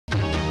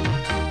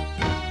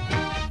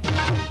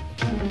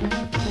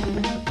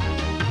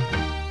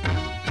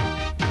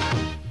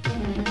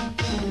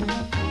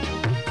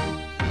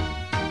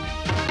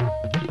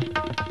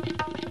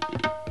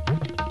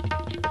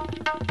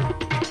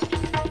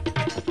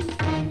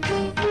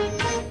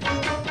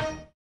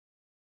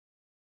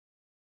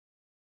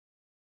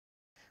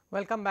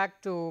Welcome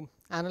back to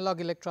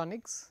Analog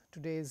Electronics.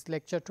 Today is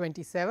lecture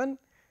 27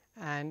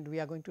 and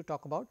we are going to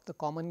talk about the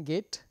common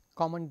gate,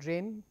 common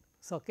drain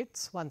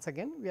circuits. Once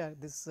again, we are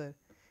this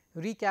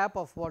recap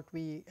of what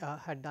we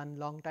had done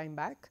long time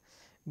back,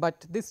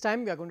 but this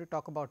time we are going to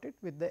talk about it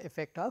with the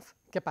effect of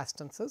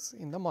capacitances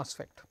in the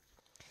MOSFET.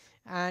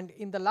 And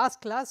in the last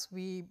class,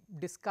 we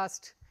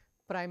discussed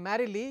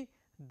primarily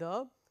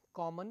the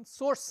common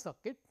source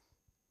circuit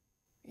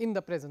in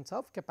the presence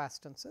of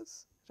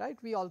capacitances. Right.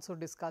 We also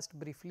discussed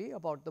briefly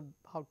about the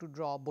how to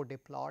draw a Bode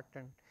plot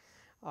and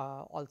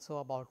also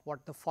about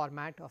what the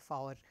format of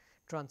our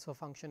transfer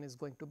function is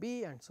going to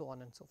be and so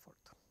on and so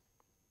forth.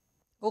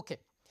 Okay.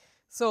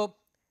 So,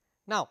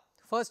 now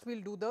first we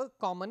will do the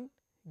common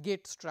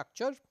gate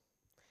structure,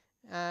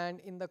 and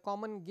in the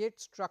common gate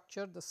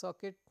structure the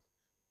circuit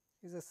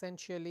is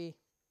essentially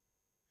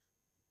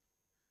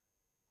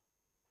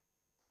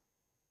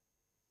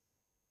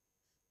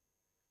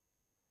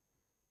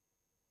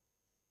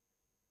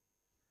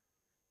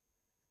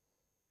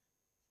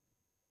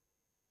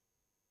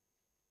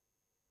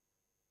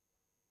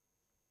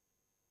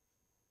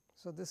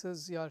so this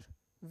is your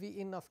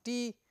V in of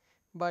t,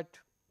 but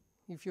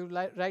if you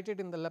write it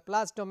in the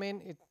Laplace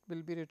domain, it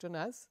will be written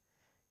as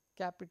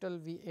capital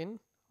V in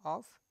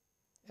of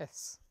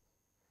S.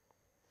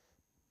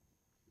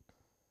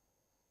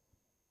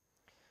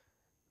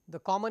 The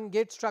common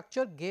gate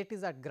structure, gate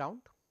is at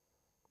ground,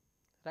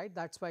 right,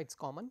 that is why it is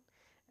common,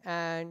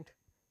 and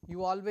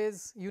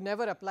you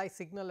never apply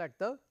signal at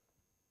the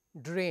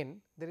drain.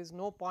 There is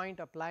no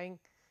point applying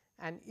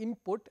an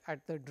input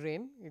at the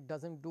drain, it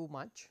does not do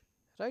much,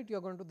 right. You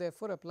are going to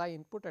therefore apply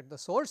input at the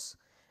source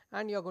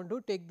and you are going to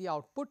take the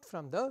output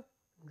from the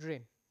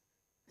drain.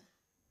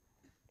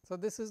 So,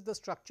 this is the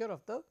structure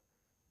of the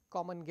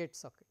common gate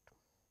circuit.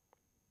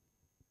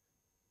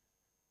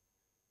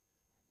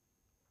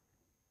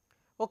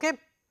 Okay.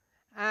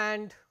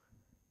 And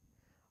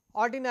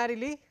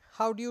ordinarily,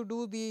 how do you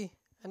do the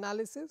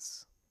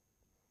analysis?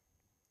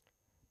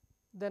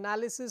 The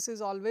analysis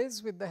is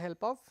always with the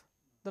help of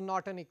the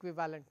Norton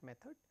equivalent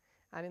method,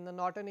 and in the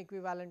Norton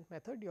equivalent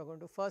method you are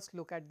going to first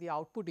look at the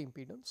output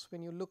impedance.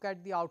 When you look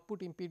at the output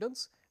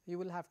impedance, you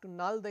will have to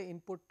null the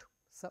input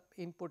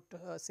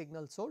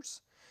signal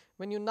source.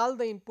 When you null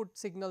the input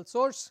signal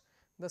source,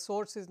 the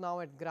source is now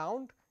at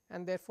ground,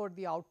 and therefore,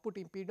 the output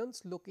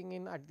impedance looking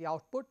in at the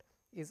output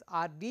is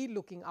R d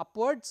looking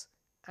upwards,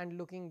 and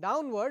looking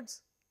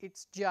downwards it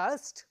is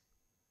just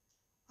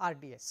R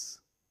d s.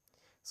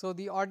 So,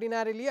 the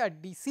ordinarily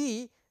at D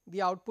C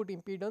the output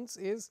impedance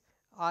is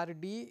R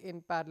d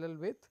in parallel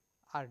with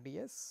R d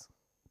s,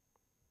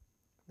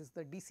 this is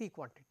the D C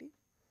quantity.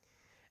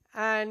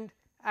 And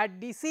at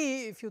D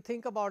C, if you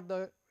think about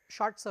the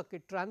short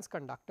circuit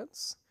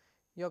transconductance,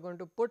 you are going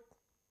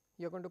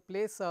to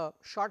place a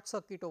short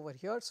circuit over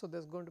here. So, there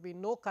is going to be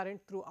no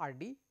current through R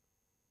d.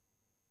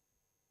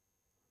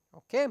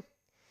 Okay.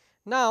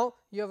 Now,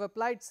 you have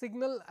applied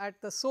signal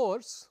at the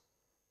source.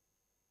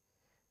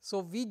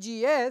 So, V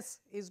G S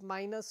is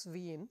minus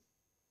V in.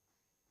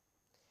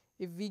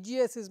 If V G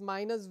S is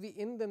minus V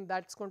in, then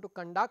that is going to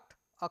conduct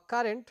a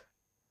current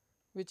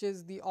which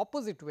is the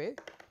opposite way,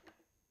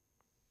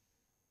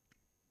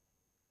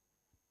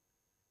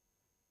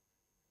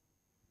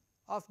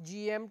 of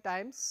G m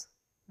times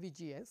V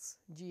G S.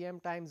 G m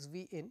times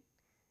V in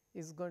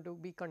is going to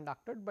be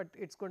conducted, but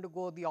it is going to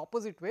go the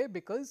opposite way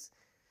because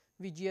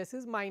V G S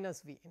is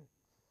minus V in.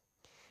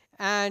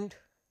 And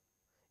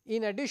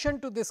in addition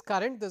to this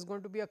current, there is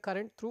going to be a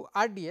current through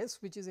R d s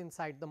which is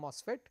inside the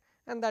MOSFET,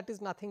 and that is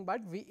nothing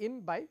but V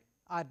in by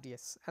R d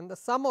s, and the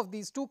sum of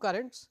these two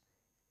currents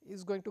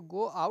is going to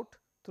go out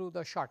through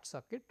the short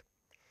circuit,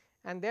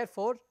 and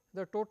therefore,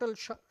 the total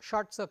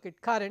short circuit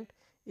current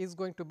is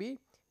going to be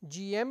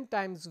G m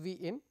times V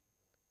in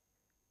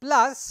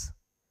plus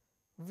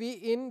V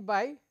in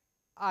by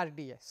R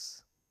d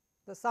s,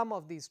 the sum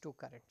of these two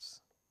currents,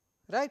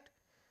 right.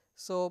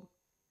 So,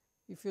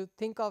 if you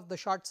think of the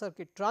short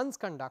circuit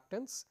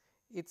transconductance,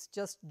 it is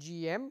just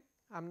G m,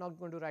 I am not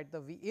going to write the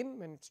V in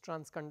when it is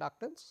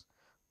transconductance,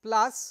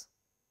 plus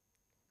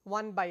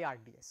 1 by R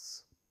d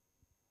s.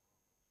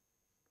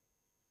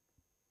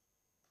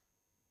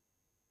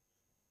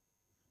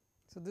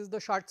 So, this is the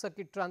short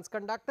circuit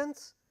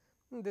transconductance,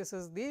 this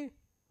is the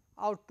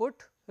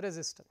output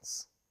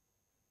resistance.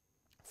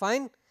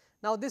 Fine.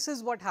 Now, this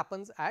is what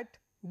happens at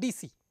D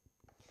C.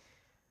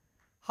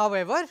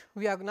 However,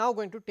 we are now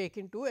going to take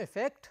into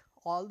effect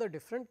all the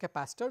different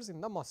capacitors in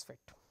the MOSFET.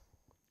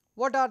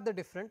 What are the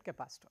different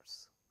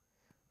capacitors?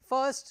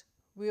 First,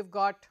 we have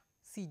got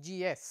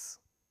CGS.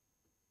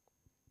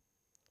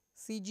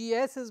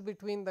 CGS is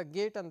between the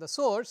gate and the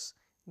source,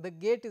 the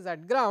gate is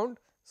at ground.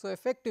 So,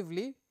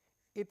 effectively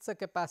it is a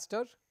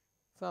capacitor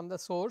from the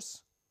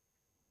source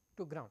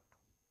to ground.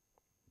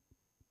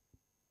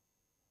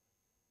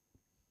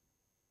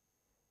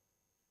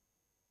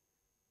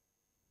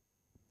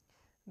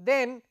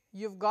 Then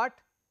you have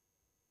got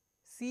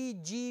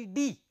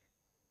CGD,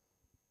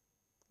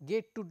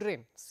 gate to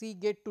drain, C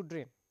gate to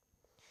drain,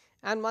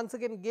 and once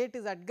again gate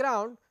is at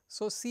ground.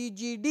 So,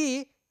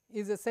 CGD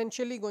is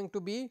essentially going to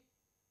be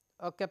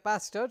a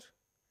capacitor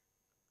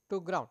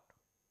to ground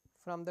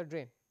from the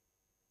drain.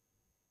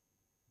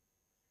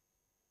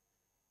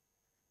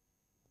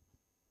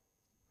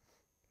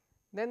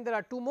 Then there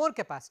are two more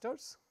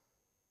capacitors.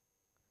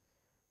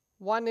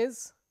 One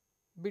is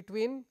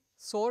between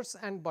source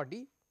and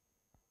body,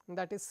 and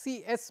that is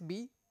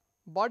CSB,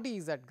 body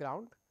is at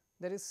ground.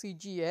 There is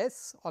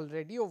CGS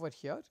already over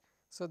here.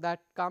 So,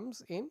 that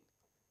comes in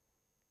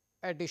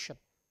addition.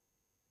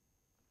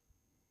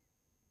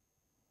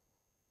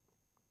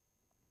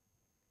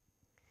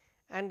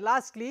 And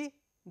lastly,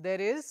 there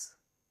is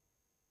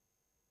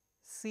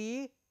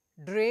C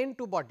drain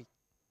to body.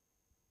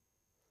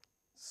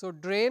 So,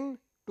 drain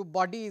to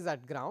body is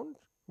at ground,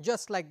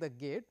 just like the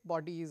gate,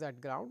 body is at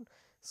ground.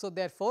 So,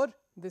 therefore,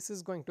 this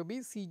is going to be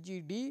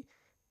CGD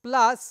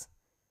plus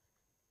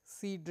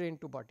C drain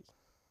to body.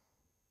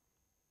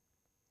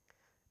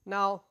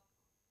 Now,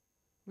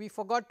 we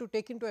forgot to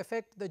take into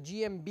effect the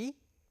GMB,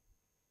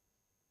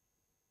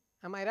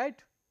 am I right?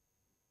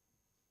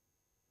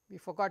 We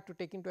forgot to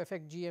take into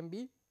effect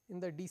GMB in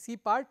the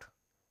DC part,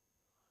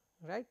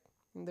 right.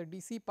 In the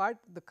DC part,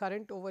 the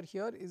current over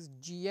here is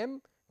GM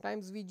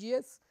times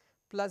VGS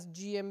plus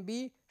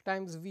GMB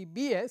times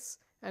VBS,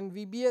 and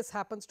VBS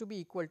happens to be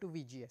equal to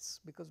VGS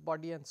because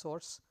body and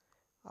source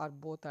are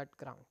both at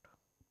ground.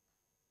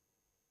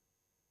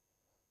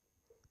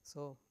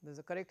 So, there is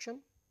a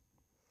correction.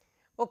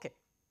 Okay.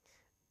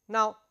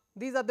 Now,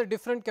 these are the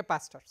different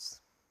capacitors.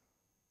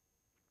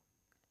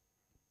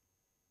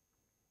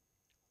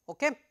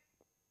 Okay.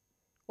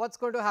 What is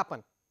going to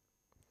happen?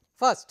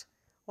 First,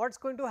 what is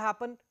going to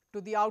happen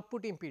to the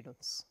output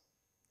impedance?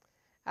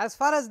 As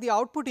far as the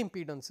output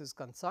impedance is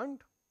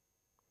concerned,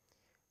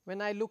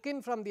 when I look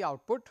in from the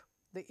output,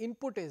 the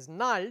input is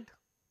nulled.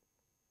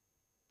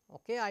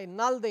 Okay, I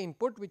null the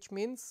input, which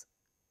means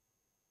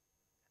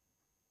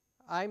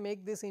I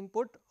make this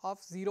input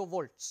of 0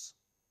 volts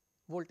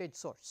voltage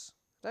source,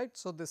 right.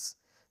 So,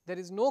 there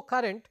is no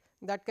current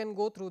that can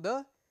go through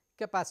the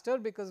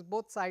capacitor because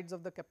both sides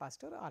of the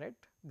capacitor are at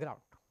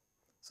ground.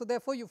 So,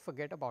 therefore, you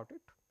forget about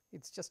it,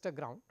 it is just a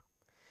ground.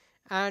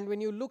 And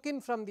when you look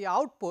in from the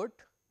output,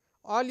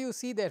 all you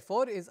see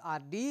therefore is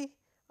RD,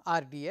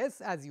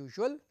 RDS as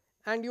usual,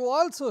 and you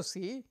also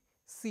see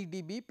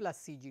CDB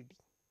plus CGD.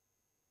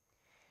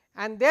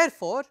 And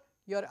therefore,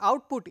 your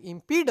output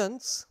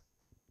impedance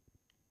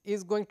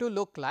is going to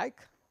look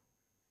like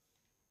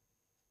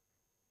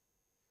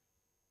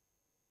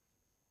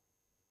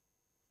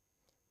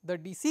the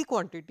DC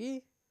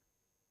quantity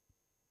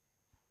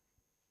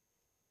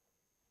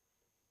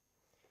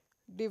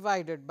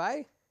divided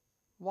by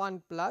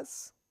 1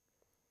 plus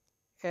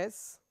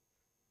S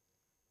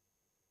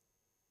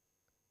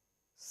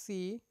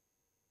C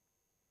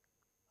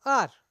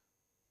R.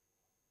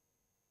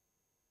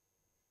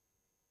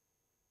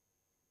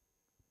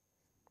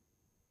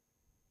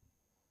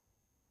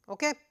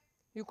 Okay.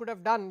 You could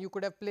have done, you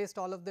could have placed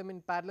all of them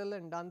in parallel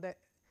and done the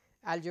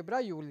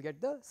algebra, you will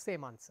get the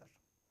same answer.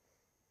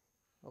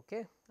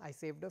 Okay. I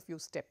saved a few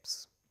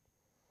steps.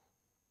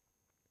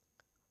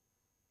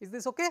 Is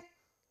this okay?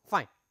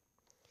 Fine.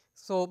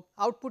 So,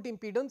 output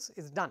impedance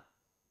is done.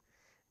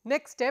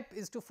 Next step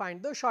is to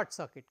find the short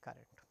circuit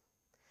current.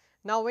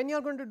 Now, when you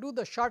are going to do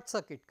the short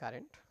circuit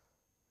current,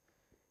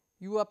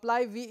 you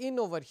apply V in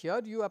over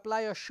here, you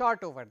apply a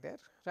short over there,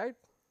 right.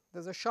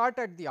 There is a short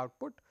at the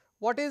output.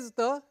 What is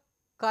the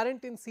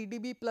current in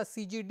CDB plus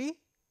CGD?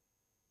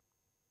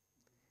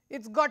 It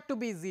has got to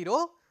be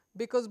 0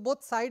 because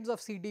both sides of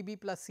CDB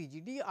plus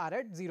CGD are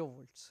at 0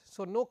 volts.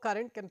 So, no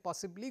current can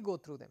possibly go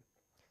through them.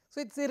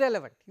 So, it is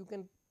irrelevant, you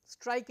can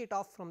strike it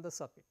off from the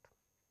circuit.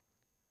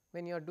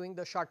 When you are doing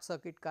the short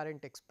circuit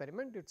current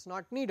experiment, it is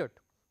not needed,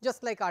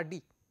 just like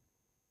RD.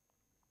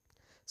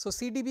 So,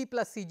 CDB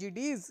plus CGD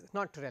is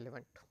not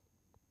relevant.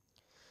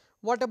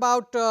 What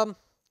about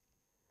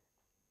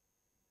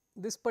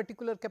this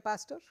particular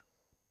capacitor?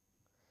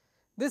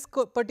 This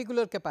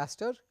particular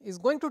capacitor is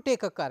going to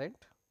take a current,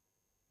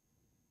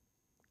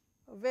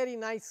 a very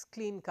nice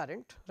clean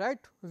current, right,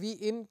 V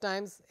in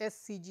times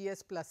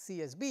SCGS plus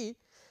CSB,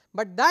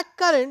 but that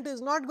current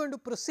is not going to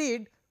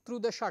proceed through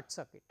the short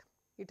circuit.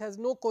 It has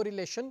no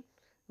correlation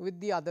with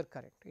the other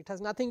current, it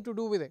has nothing to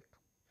do with it.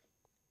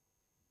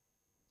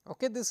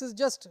 Okay, this is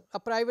just a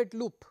private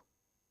loop,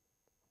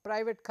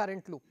 private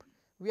current loop.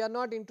 We are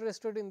not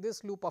interested in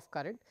this loop of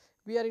current,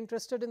 we are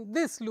interested in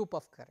this loop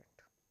of current.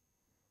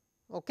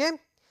 Okay.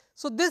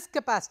 So, this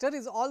capacitor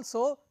is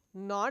also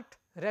not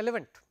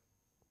relevant.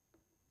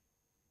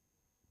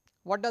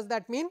 What does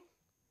that mean?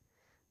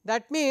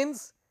 That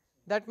means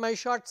that my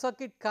short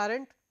circuit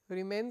current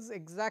remains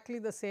exactly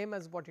the same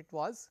as what it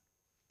was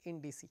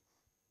in DC.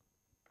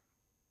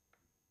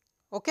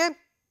 Okay.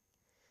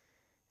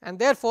 And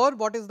therefore,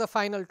 what is the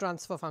final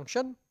transfer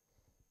function?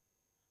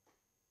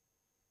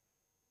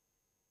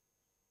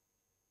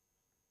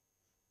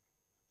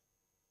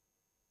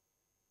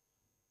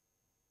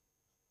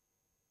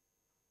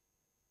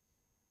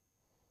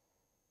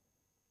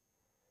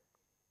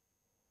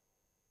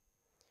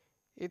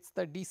 It is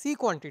the DC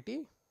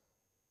quantity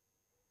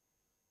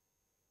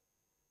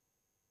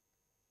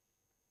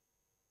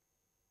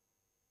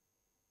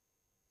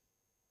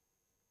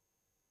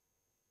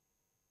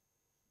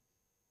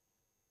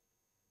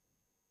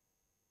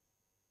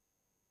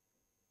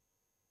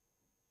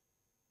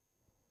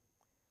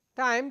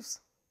times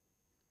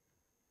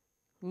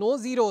no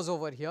zeros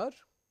over here,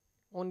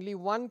 only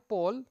one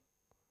pole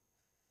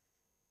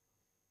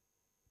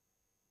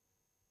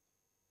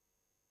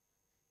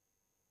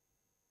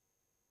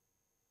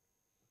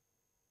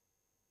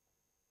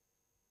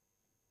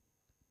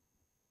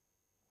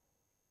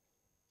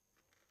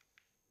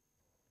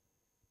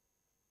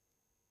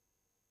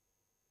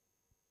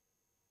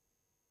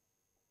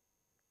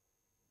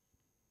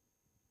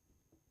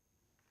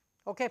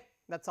okay,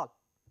 that is all.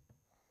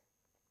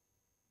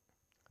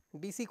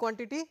 DC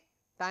quantity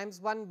times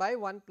 1 by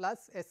 1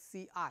 plus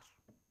SCR,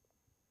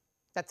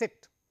 that is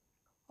it.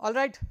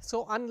 Alright.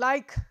 So,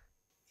 unlike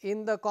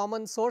in the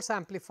common source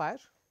amplifier,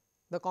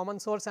 the common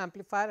source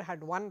amplifier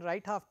had one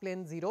right half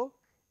plane 0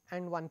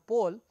 and one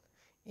pole.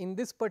 In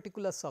this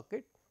particular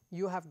circuit,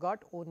 you have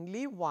got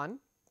only one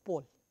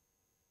pole,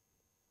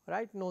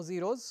 right, no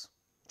zeros,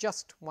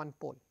 just one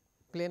pole,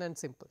 plain and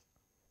simple.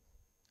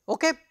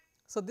 Okay.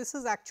 So, this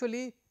is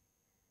actually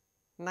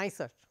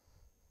nicer.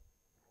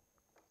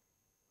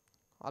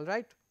 All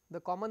right. The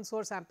common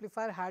source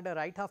amplifier had a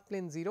right half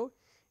plane 0,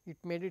 it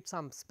made it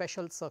some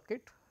special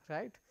circuit,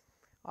 right.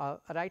 A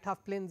right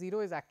half plane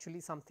 0 is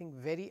actually something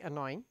very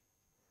annoying.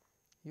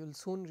 You will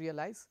soon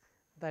realize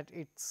that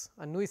it is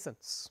a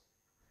nuisance.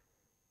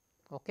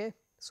 Okay.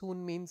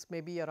 Soon means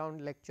maybe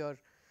around lecture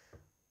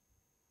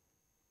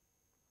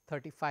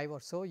 35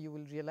 or so, you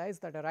will realize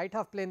that a right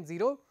half plane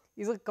 0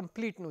 is a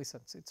complete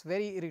nuisance, it is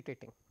very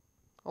irritating.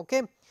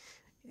 Okay.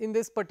 In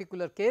this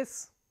particular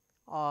case,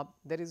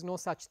 there is no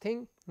such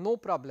thing, no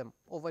problem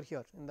over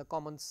here in the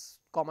common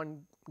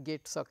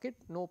gate circuit,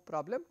 no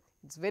problem,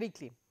 it is very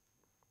clean.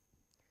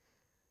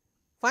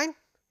 Fine.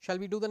 Shall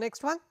we do the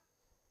next one?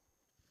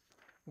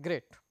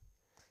 Great.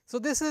 So,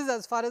 this is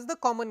as far as the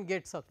common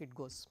gate circuit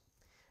goes.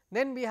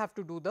 Then we have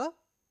to do the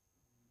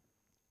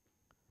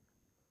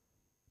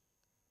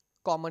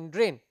common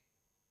drain.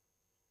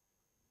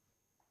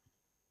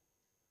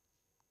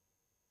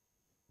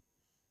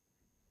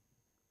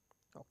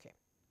 Okay.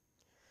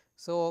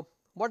 So,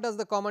 what does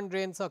the common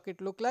drain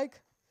circuit look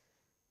like?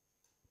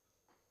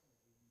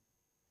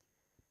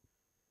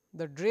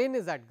 The drain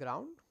is at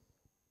ground,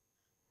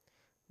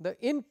 the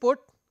input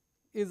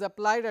is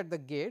applied at the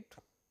gate,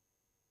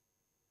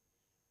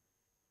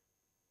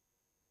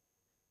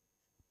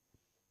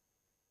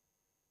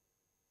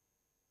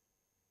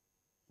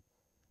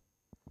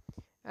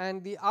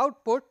 and the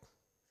output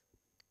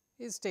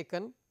is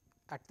taken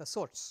at the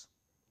source.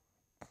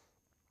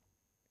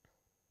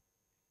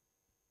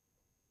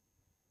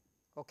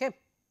 Okay.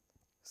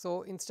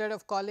 So, instead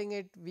of calling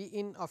it V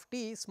in of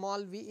t,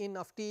 small v in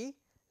of t,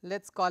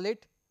 let us call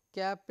it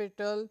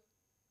capital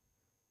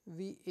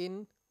V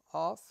in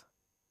of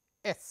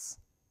S,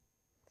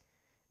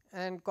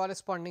 and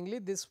correspondingly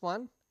this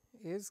one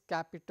is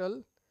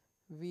capital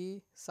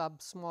V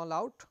sub small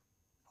out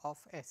of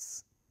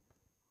S.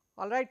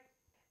 All right.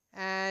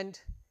 And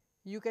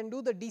you can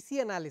do the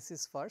DC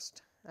analysis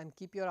first and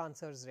keep your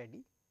answers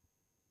ready.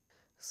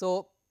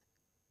 So,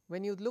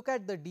 when you look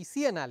at the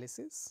DC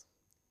analysis,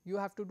 you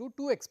have to do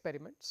two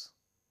experiments,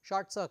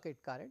 short circuit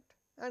current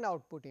and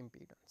output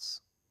impedance.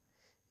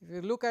 If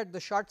you look at the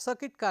short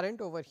circuit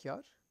current over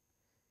here,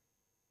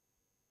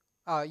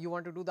 you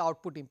want to do the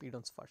output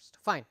impedance first,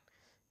 fine.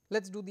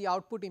 Let us do the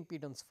output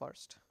impedance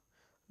first.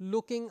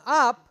 Looking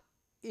up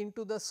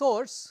into the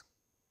source,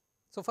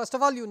 so first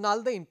of all you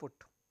null the input.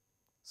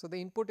 So,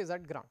 the input is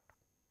at ground,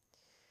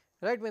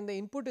 right. When the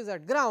input is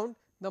at ground,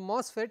 the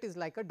MOSFET is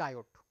like a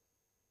diode,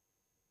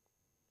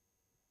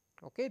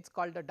 okay. It is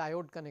called a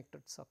diode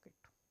connected circuit,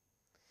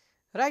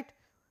 right.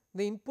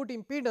 The input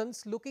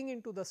impedance looking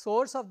into the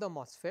source of the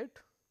MOSFET,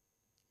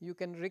 you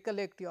can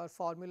recollect your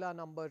formula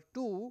number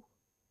 2,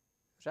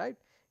 right.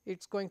 It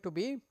is going to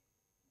be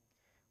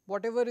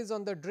whatever is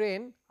on the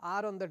drain,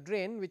 R on the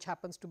drain, which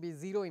happens to be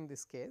 0 in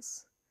this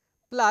case,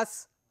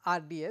 plus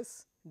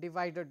RDS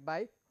divided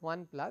by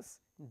 1 plus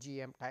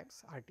GM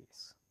times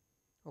RDS.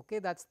 Okay,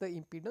 that is the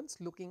impedance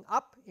looking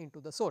up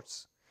into the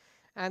source,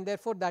 and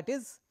therefore, that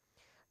is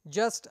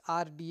just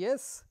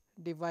RDS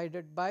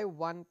divided by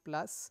 1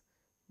 plus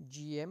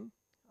GM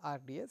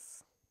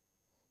RDS.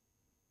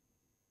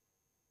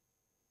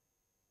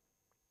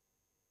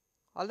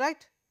 All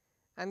right,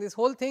 and this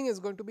whole thing is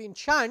going to be in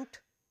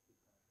shunt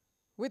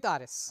with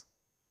RS.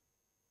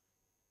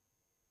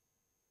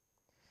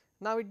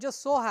 Now, it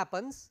just so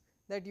happens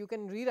that you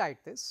can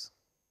rewrite this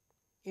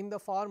in the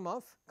form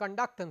of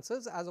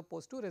conductances as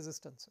opposed to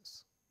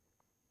resistances.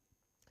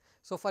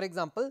 So, for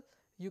example,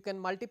 you can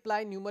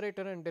multiply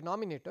numerator and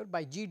denominator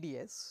by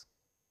GDS.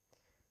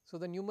 So,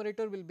 the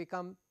numerator will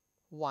become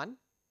 1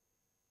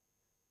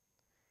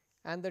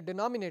 and the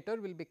denominator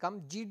will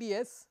become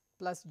GDS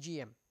plus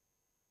GM.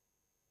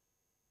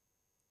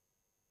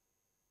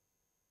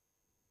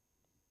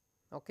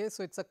 Okay,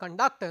 so, it is a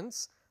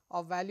conductance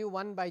of value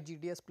 1 by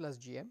GDS plus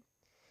GM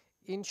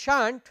in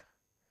shunt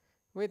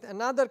with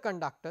another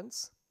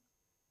conductance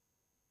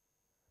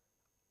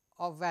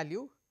of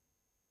value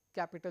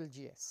capital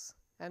GS,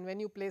 and when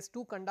you place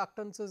two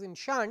conductances in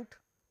shunt,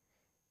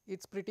 it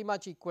is pretty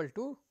much equal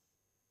to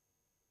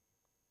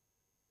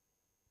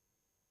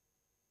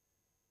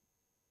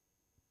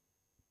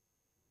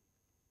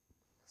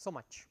so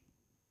much,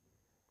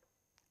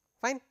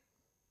 fine.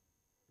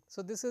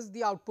 So, this is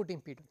the output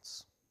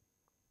impedance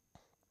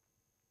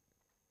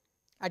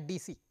at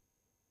DC.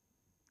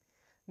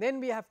 Then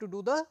we have to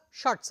do the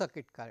short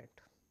circuit current.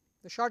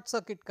 The short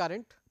circuit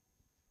current,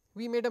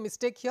 we made a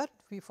mistake here,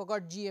 we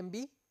forgot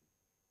GMB.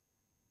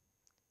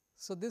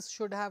 So, this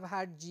should have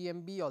had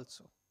GMB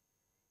also.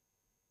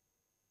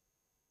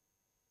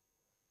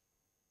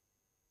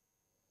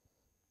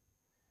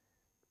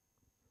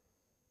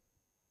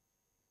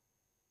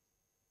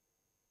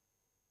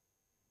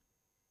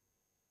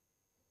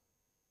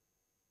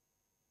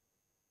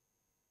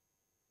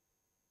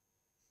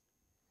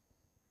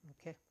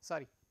 Okay,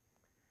 sorry.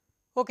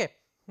 Okay.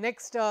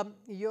 Next,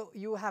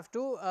 you have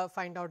to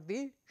find out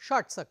the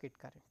short circuit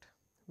current.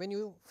 When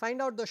you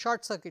find out the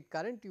short circuit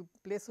current, you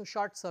place a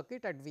short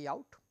circuit at V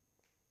out.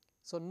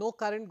 So, no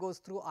current goes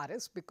through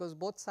RS because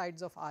both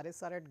sides of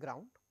RS are at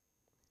ground.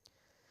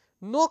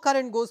 No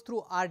current goes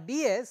through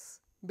RDS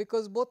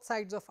because both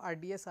sides of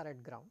RDS are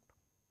at ground.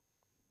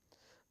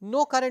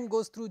 No current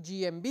goes through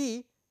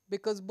GMB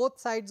because both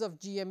sides of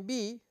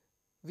GMB,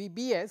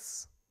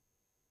 VBS,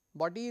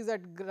 body is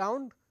at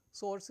ground,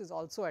 source is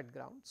also at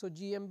ground. So,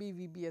 GMB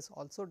VBS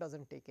also does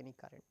not take any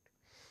current.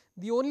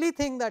 The only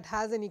thing that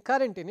has any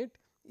current in it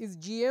is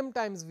GM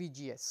times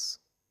VGS.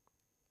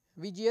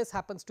 VGS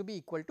happens to be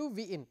equal to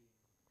V in.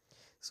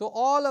 So,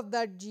 all of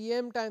that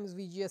GM times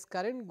VGS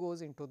current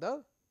goes into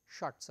the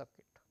short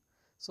circuit.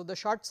 So, the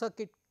short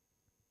circuit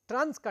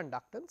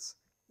transconductance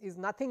is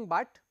nothing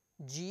but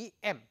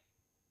GM,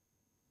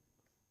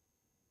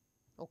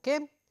 okay,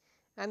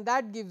 and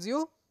that gives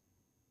you.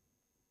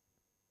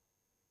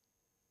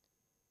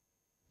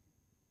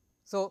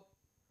 So,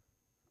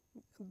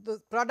 the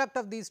product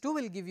of these two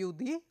will give you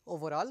the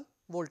overall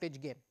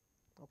voltage gain,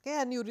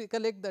 okay, and you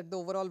recollect that the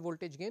overall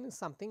voltage gain is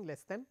something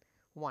less than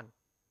 1,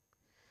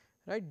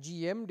 right,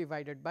 GM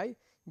divided by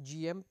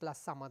GM plus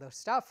some other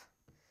stuff,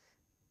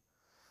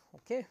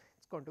 okay, it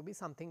is going to be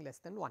something less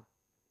than 1.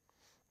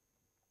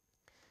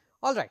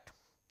 All right.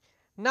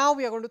 Now,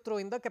 we are going to throw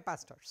in the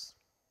capacitors.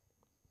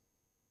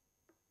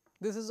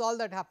 This is all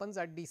that happens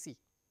at DC.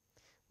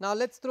 Now,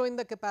 let us throw in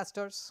the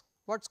capacitors.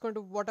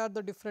 What are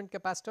the different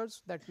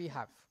capacitors that we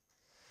have?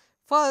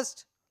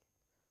 First,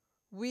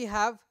 we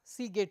have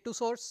C gate to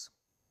source.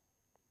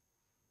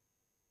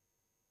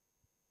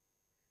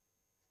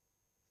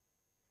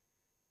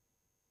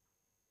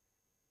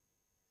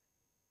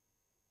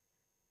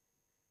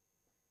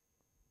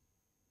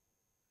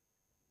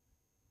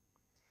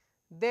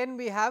 Then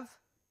we have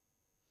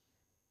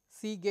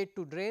C gate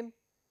to drain.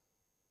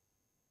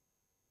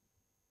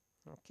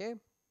 Okay.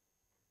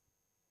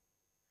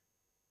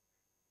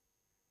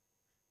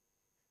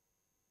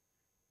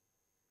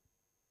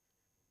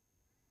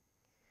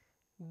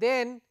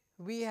 Then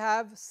we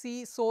have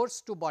C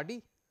source to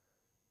body.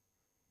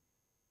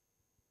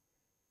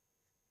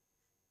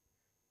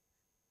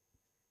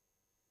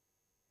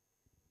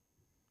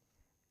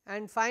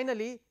 And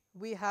finally,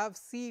 we have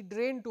C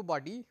drain to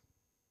body.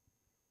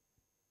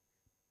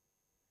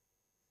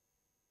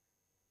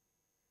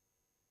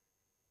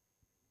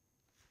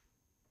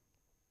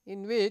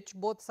 In which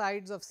both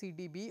sides of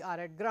CDB are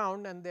at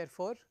ground and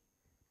therefore,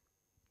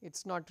 it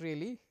is not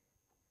really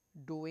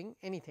doing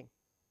anything.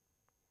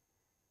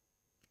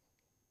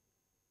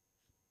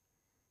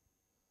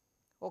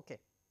 Okay.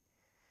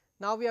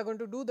 Now, we are going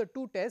to do the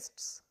two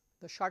tests,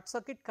 the short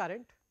circuit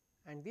current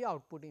and the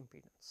output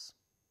impedance.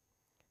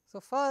 So,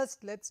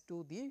 first let us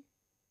do the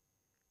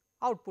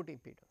output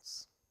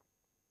impedance.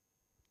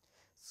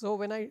 So,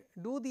 when I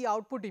do the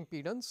output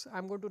impedance, I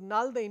am going to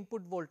null the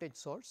input voltage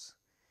source,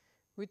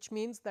 which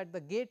means that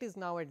the gate is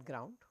now at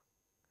ground,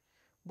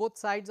 both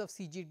sides of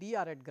CGD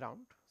are at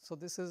ground. So,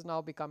 this is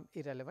now become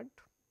irrelevant.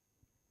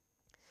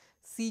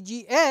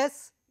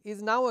 CGS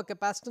is now a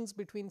capacitance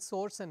between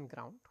source and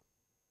ground,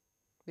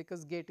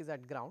 because gate is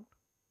at ground.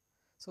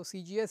 So,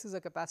 CGS is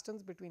a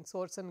capacitance between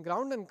source and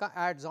ground and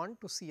adds on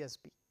to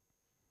CSB.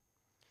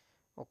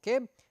 Okay.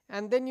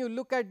 And then you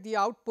look at the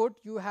output,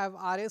 you have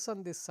RS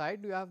on this side,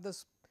 you have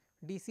this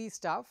DC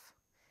stuff,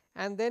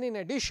 and then in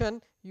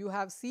addition you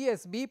have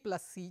CSB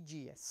plus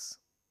CGS.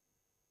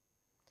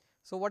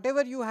 So,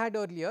 whatever you had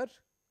earlier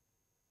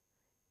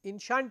in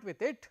shunt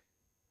with it,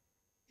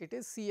 it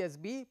is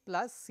CSB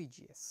plus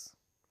CGS,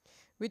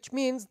 which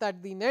means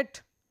that the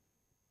net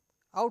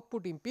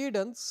output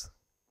impedance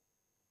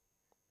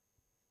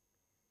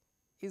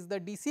is the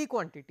DC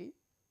quantity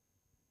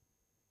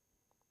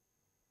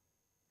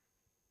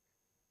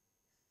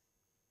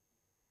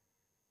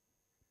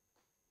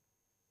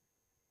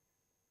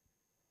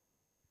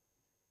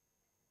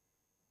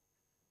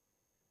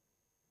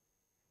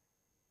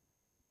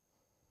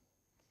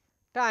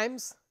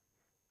times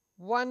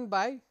 1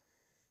 by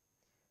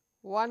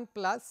 1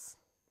 plus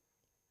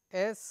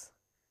S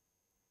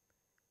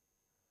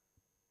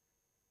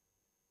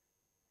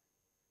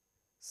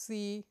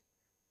C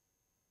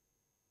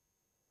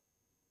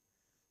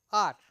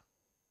R.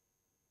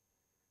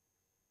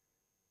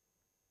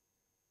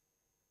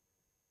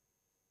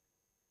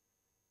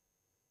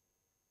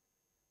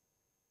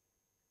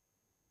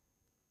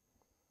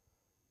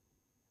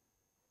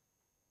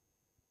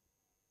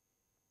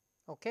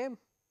 okay,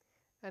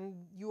 and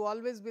you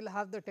always will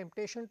have the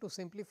temptation to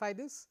simplify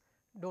this,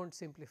 do not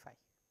simplify.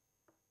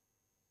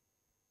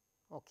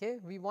 Okay.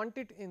 We want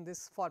it in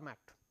this format.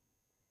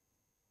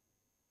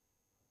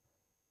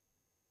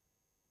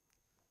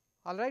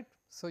 All right.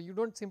 So, you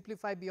do not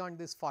simplify beyond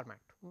this format.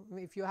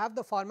 If you have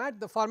the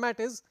format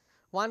is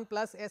 1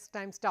 plus s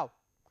times tau,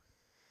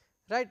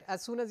 right.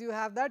 As soon as you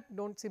have that,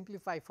 do not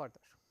simplify further.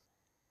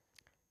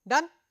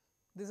 Done.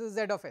 This is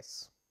z of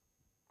s.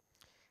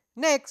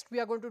 Next, we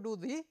are going to do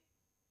the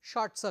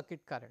short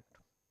circuit current.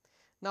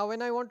 Now,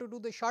 when I want to do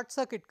the short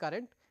circuit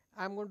current,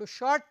 I am going to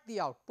short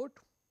the output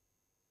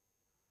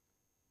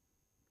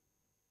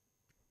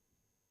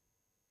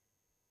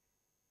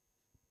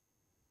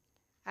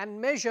and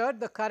measure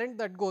the current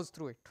that goes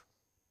through it.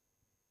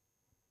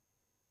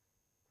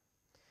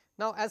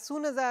 Now, as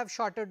soon as I have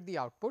shorted the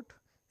output,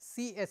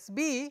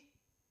 CSB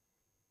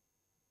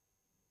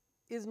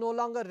is no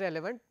longer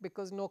relevant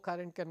because no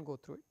current can go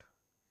through it.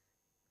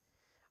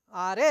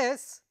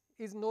 RS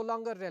is no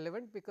longer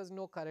relevant because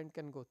no current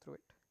can go through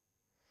it.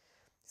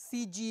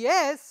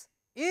 CGS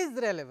is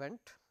relevant,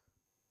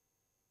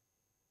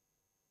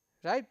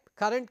 right.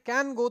 Current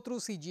can go through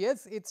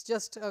CGS, it is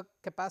just a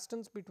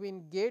capacitance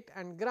between gate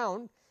and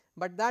ground,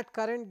 but that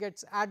current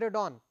gets added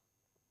on,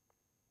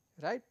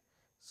 right.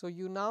 So,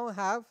 you now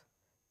have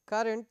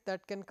current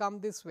that can come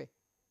this way,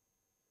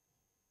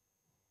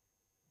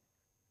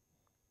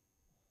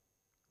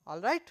 all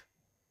right,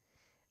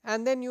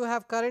 and then you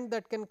have current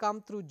that can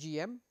come through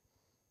GM.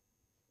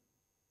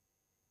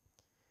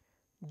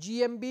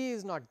 GMB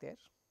is not there,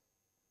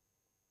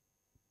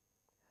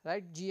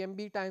 right.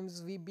 GMB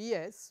times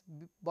VBS,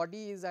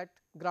 body is at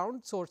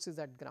ground, source is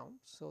at ground.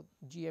 So,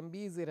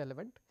 GMB is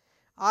irrelevant.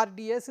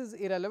 RDS is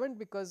irrelevant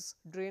because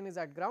drain is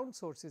at ground,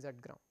 source is at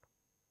ground.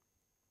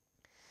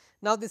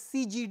 Now, the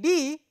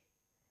CGD,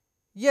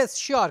 yes,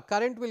 sure,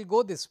 current will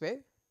go this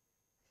way,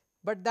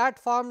 but that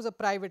forms a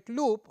private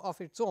loop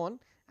of its own,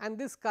 and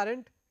this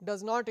current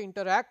does not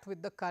interact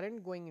with the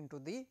current going into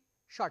the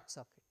short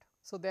circuit.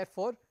 So,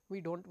 therefore, we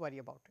do not worry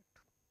about it.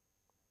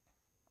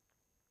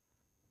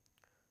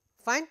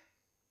 Fine.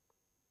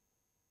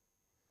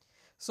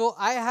 So,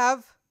 I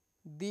have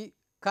the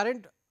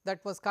current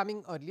that was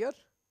coming earlier,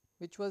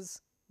 which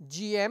was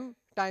GM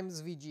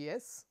times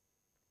VGS,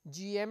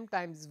 GM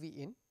times V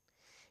in.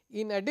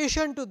 In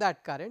addition to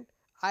that current,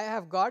 I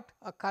have got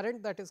a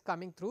current that is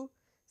coming through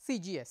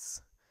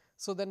CGS.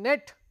 So, the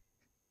net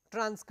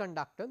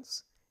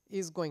transconductance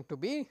is going to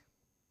be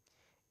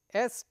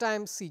S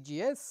times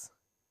CGS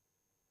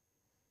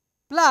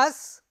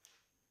plus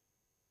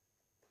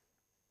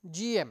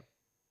GM,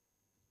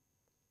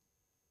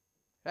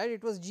 right.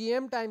 It was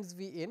GM times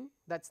V in,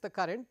 that is the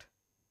current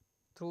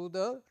through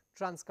the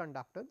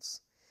transconductance,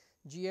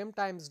 GM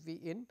times V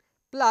in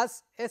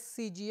plus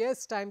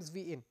SCGS times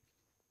V in,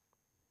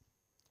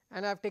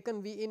 and I have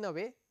taken V in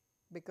away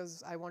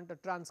because I want a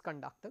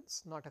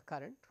transconductance, not a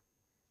current.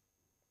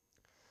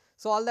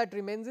 So, all that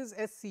remains is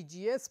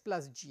SCGS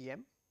plus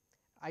GM.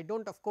 I do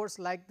not of course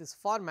like this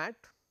format.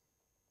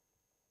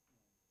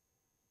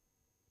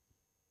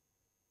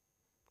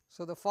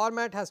 So, the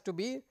format has to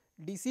be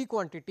DC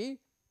quantity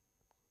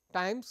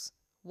times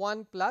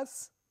 1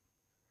 plus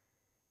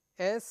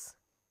S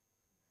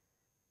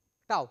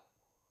tau.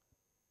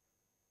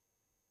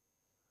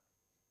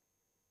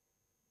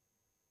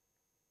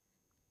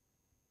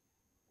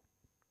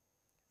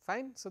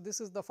 Fine. So,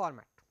 this is the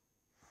format.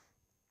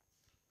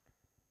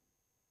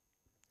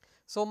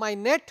 So, my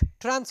net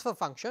transfer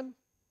function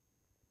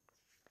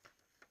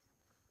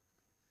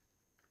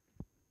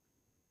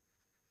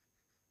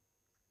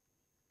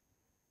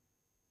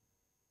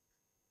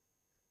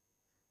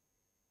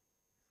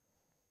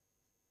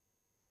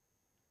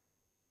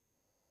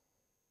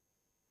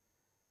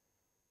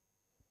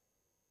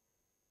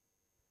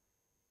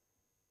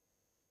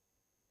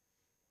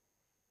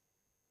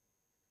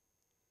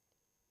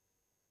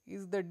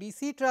is the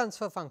DC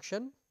transfer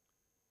function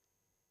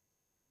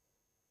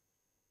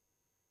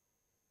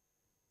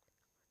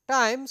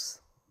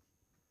times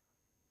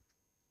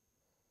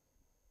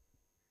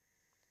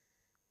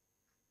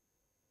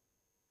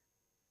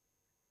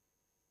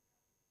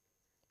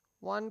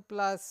one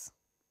plus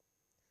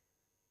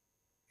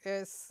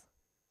S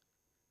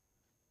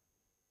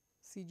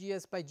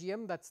CGS by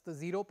GM, that is the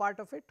 0 part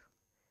of it,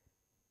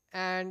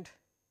 and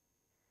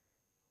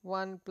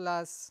 1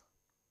 plus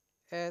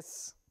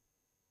S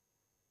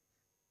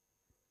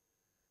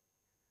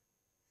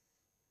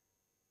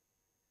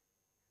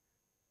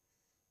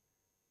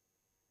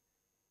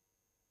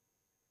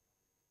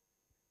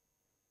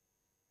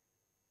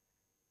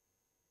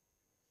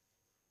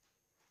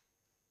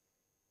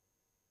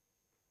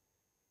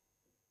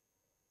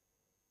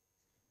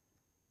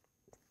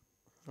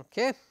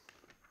okay.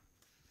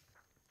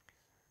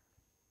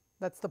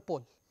 That is the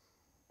pole.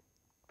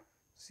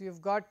 So, you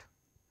have got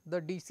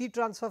the DC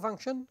transfer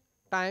function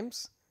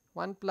times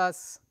 1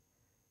 plus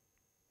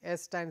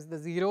S times the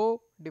 0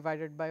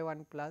 divided by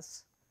 1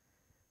 plus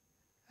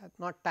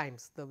not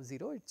times the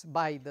 0, it is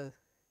by the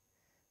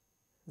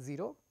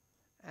 0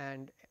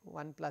 and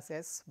 1 plus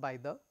S by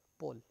the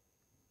pole.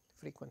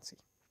 frequency.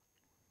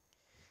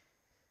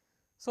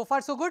 So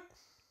far so good.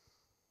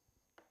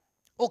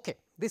 Okay,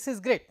 this is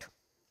great,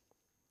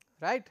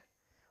 right?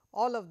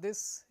 All of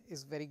this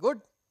is very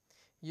good.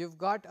 You have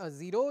got a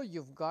 0,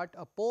 you have got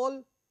a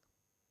pole.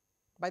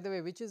 By the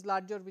way, which is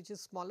larger, which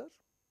is smaller?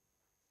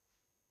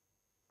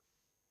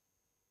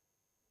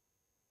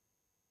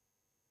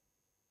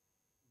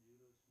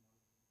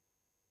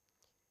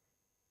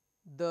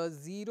 The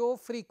 0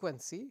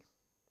 frequency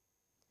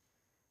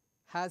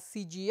has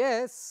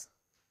CGS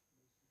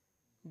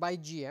by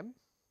GM,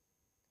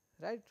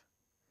 right.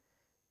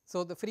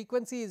 So, the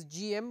frequency is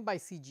GM by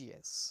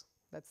CGS,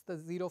 that is the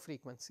 0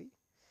 frequency.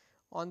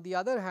 On the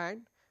other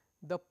hand,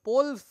 the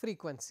pole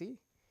frequency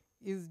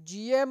is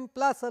GM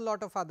plus a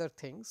lot of other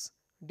things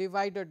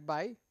divided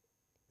by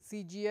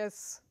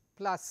CGS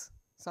plus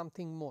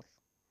something more.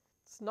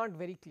 It is not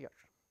very clear.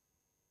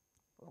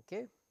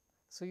 Okay.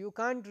 So, you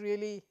can't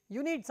really,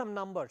 you need some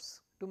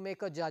numbers to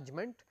make a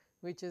judgment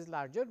which is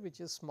larger, which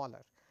is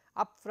smaller.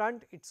 Up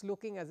front it is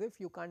looking as if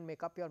you can't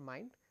make up your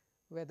mind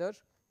whether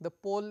the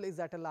pole is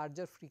at a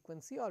larger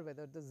frequency or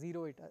whether the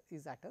 0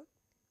 is at a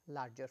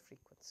larger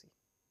frequency.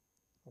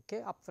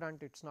 Okay. Up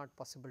front it is not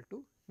possible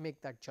to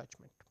make that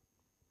judgment.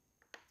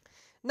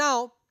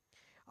 Now,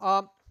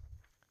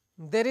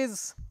 there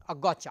is a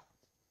gotcha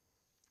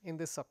in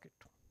this circuit.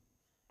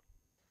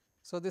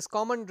 So, this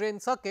common drain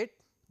circuit,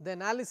 the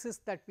analysis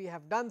that we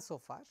have done so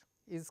far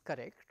is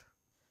correct.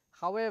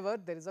 However,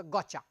 there is a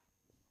gotcha.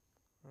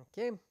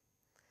 Okay.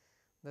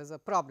 There is a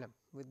problem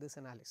with this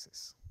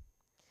analysis.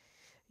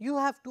 You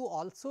have to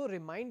also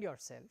remind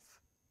yourself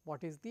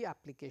what is the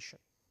application.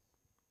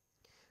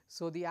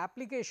 So, the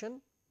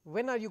application,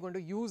 when are you going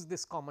to use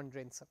this common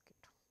drain circuit?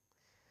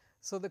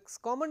 So, this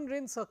common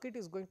drain circuit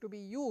is going to be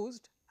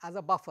used as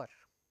a buffer,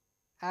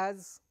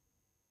 as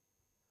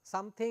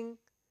something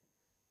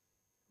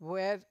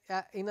where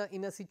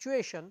in a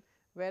situation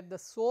where the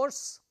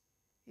source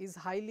is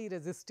highly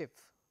resistive,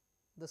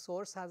 the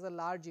source has a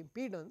large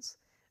impedance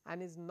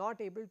and is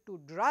not able to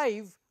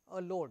drive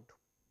a load.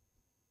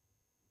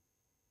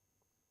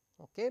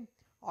 Okay.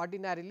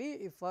 Ordinarily,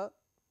 if a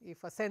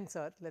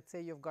sensor, let us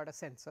say you have got a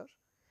sensor,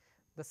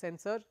 the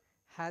sensor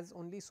has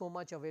only so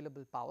much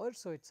available power.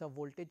 So, it is a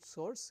voltage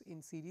source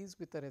in series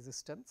with a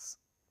resistance.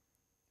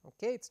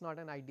 Okay. It is not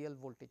an ideal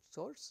voltage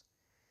source,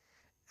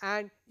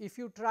 and if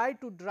you try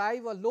to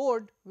drive a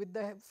load with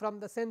the from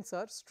the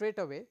sensor straight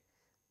away,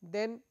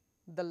 then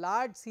the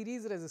large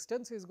series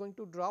resistance is going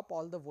to drop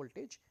all the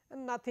voltage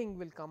and nothing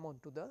will come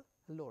onto the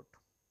load,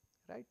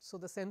 right. So,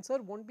 the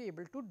sensor will not be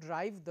able to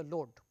drive the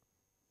load.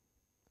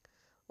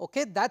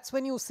 Okay, that is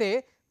when you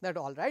say that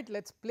all right,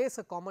 let us place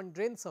a common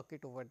drain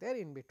circuit over there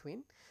in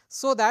between,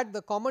 so that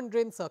the common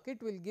drain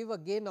circuit will give a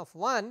gain of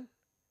 1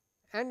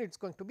 and it is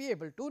going to be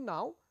able to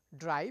now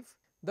drive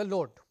the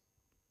load.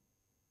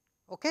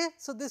 Okay.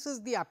 So, this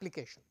is the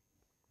application,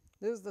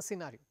 this is the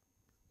scenario.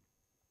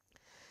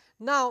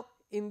 Now,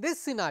 in this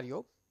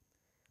scenario,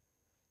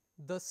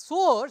 the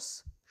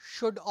source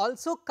should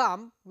also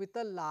come with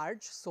a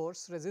large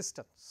source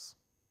resistance.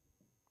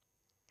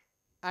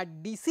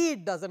 At DC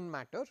it does not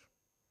matter,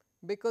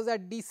 because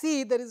at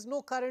DC there is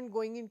no current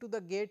going into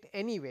the gate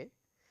anyway.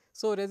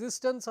 So,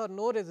 resistance or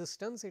no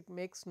resistance, it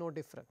makes no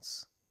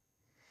difference.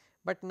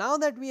 But now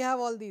that we have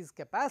all these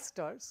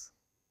capacitors,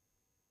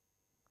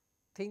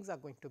 things are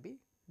going to be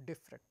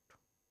different.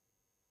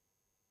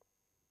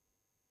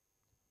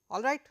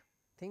 All right,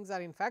 things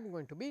are in fact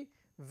going to be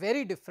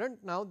very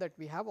different now that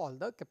we have all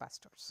the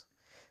capacitors.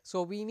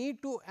 So, we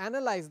need to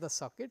analyze the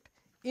circuit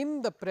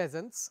in the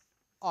presence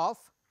of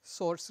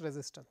source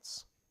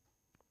resistance.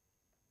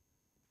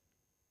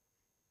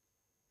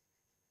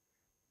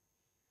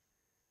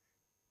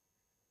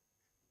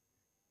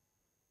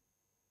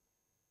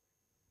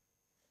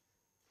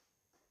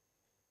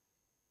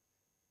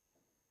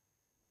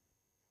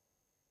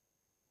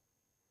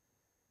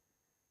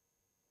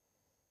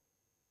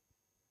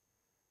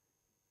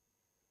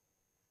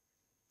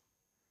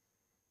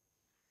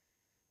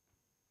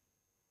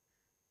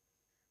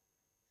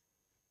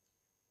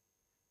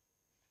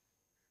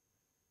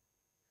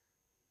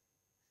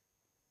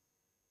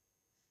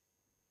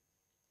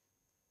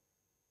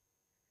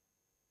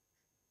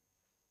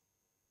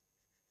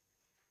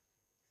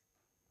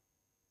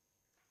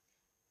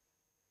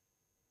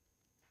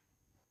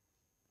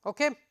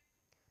 Okay.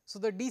 So,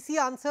 the DC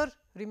answer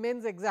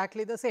remains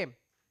exactly the same,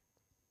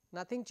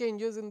 nothing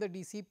changes in the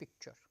DC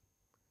picture,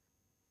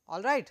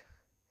 all right,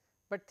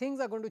 but things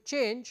are going to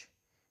change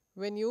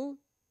when you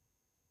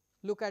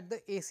look at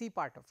the AC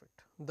part of it,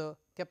 the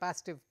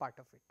capacitive part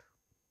of it,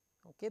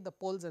 okay, the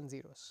poles and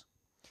zeros.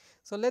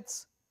 So, let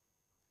us,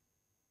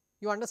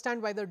 you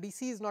understand why the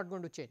DC is not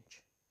going to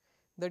change.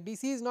 The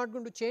DC is not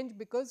going to change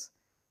because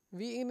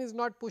V in is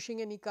not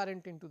pushing any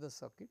current into the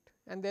circuit,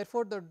 and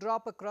therefore, the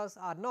drop across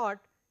R naught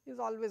is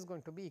always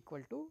going to be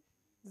equal to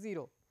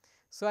 0.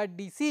 So, at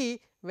DC,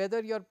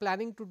 whether you are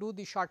planning to do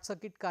the short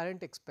circuit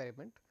current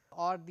experiment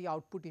or the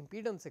output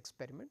impedance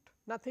experiment,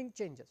 nothing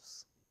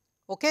changes.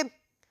 Okay.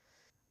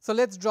 So,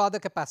 let us draw the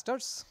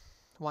capacitors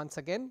once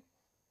again.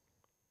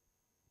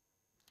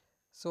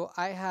 So,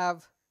 I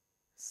have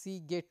C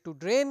gate to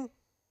drain,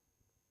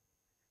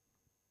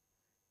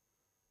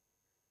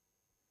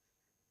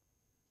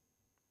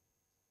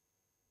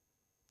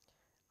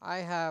 I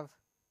have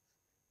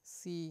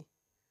C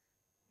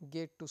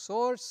gate to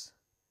source,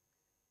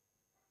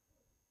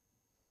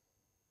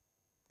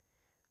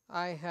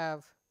 I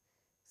have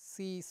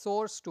C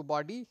source to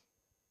body,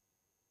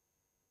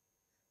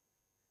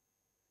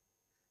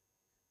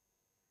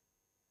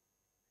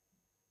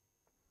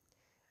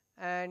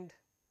 and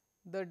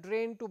the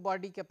drain to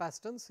body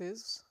capacitance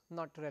is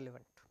not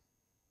relevant.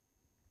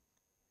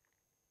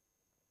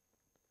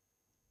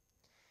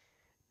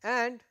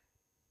 And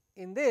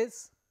in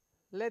this,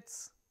 let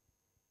us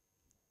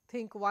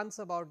think once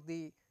about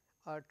the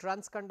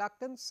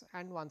transconductance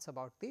and once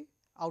about the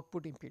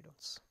output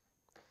impedance.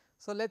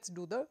 So, let us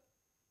do the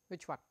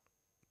which one?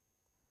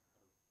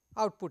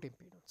 Output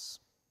impedance.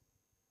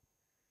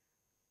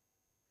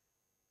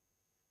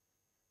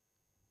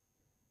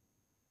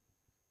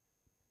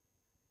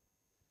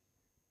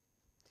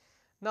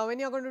 Now, when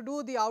you are going to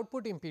do the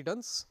output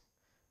impedance,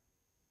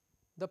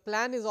 the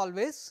plan is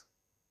always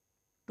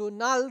to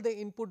null the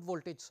input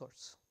voltage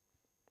source.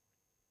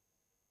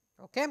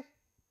 Okay.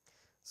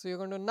 So, you are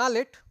going to null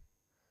it.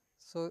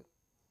 So,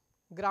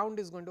 ground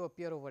is going to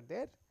appear over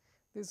there.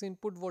 This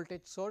input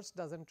voltage source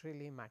does not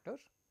really matter,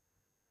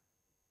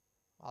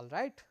 all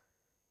right.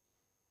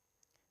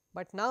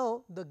 But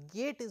now, the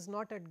gate is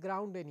not at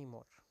ground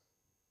anymore.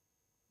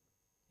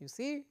 You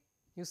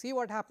see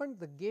what happened?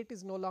 The gate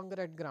is no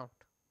longer at ground.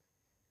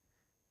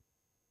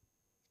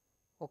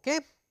 Okay.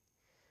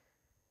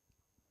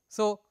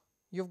 So,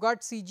 you have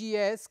got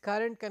CGS,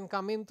 current can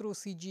come in through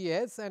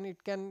CGS and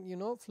it can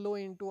flow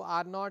into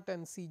R naught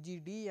and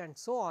CGD and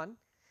so on,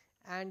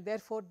 and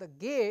therefore, the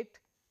gate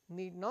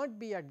need not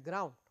be at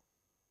ground.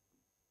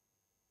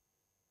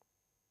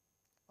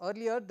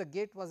 Earlier the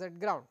gate was at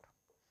ground.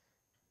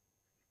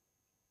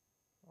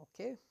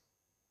 Okay.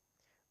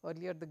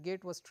 Earlier the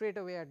gate was straight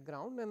away at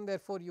ground and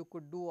therefore, you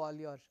could do all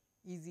your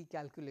easy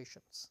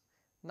calculations.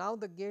 Now,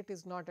 the gate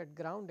is not at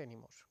ground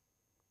anymore.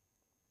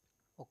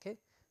 Okay.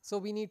 So,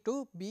 we need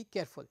to be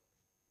careful.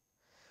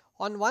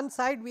 On one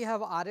side we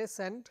have RS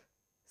and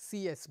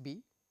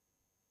CSB.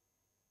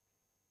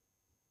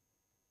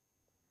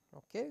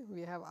 Okay.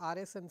 We have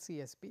RS and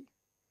CSB.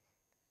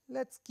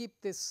 Let us keep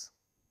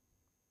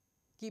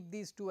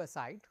these two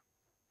aside,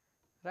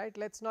 right.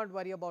 Let us not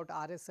worry about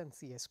RS and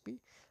CSB.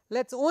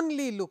 Let us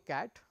only look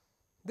at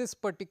this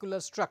particular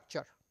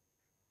structure.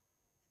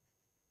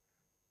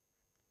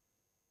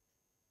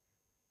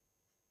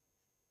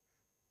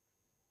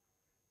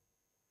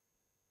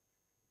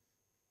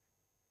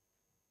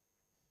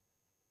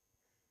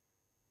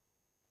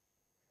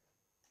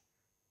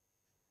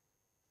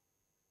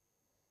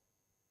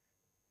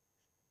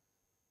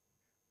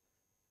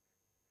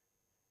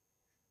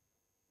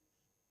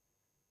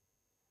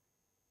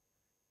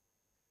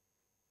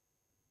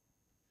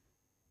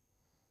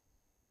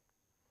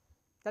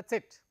 That is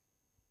it.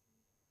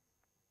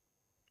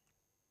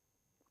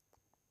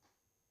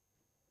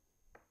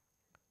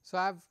 So,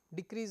 I have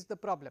decreased the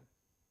problem,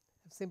 I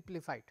have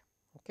simplified.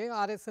 Okay.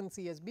 RS and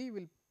CSB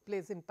will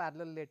place in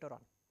parallel later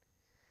on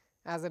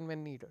as and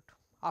when needed,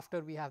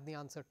 after we have the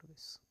answer to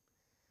this.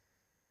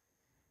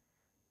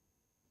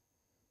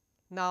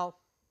 Now,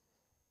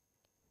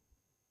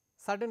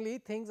 suddenly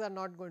things are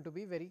not going to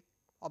be very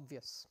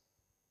obvious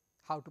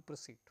how to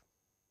proceed.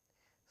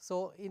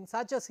 So, in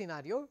such a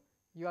scenario,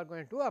 you are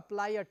going to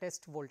apply a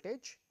test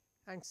voltage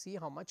and see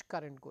how much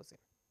current goes in.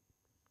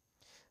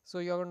 So,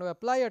 you are going to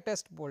apply a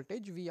test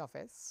voltage V of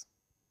S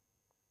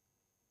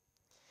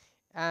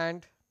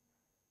and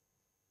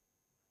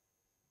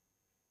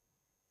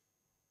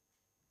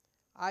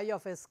I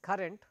of S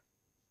current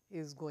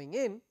is going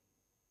in,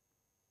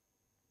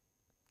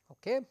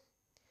 okay,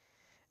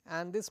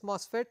 and this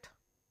MOSFET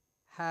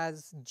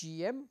has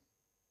GM,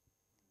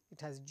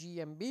 it has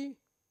GMB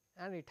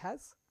and it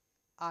has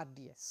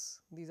RDS.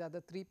 These are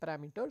the three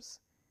parameters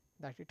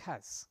that it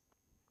has.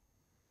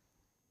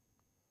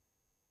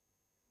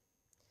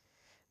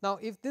 Now,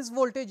 if this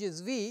voltage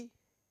is V,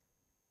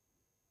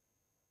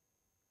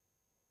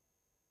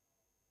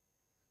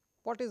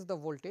 what is the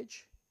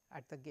voltage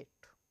at the gate?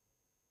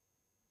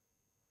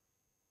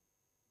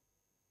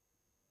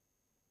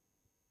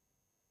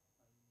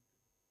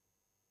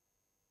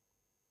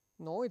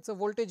 No, it is a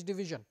voltage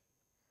division.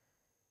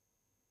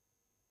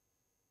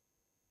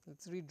 Let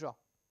us redraw.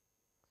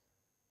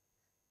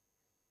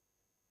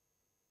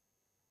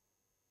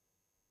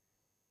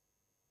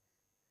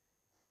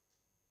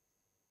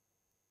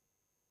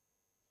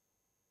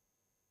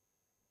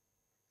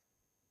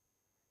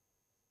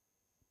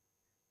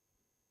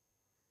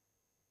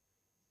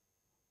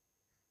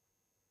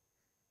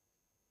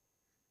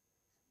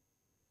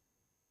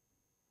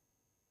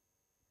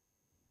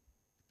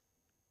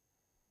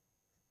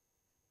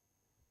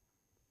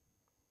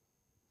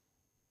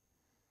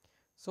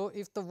 So,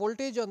 if the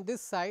voltage on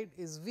this side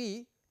is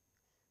V,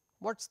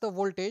 what is the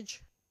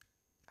voltage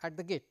at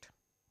the gate?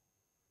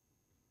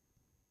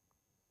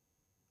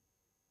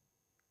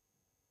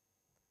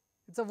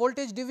 It is a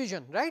voltage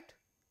division, right,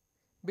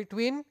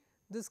 between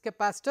this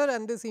capacitor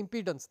and this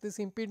impedance. This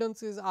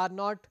impedance is R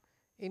naught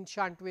in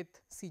shunt with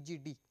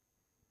CGD.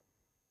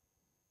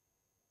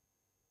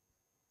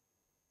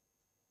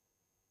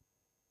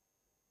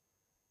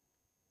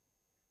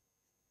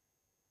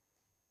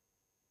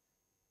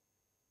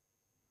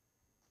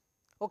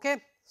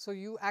 Okay. So,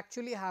 you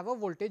actually have a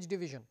voltage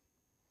division.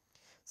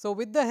 So,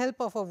 with the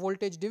help of a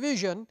voltage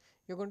division,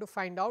 you are going to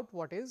find out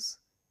what is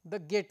the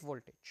gate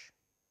voltage,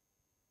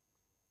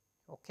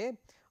 okay.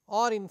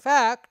 Or in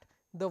fact,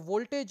 the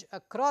voltage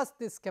across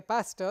this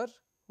capacitor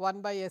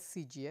 1 by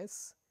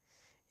SCGS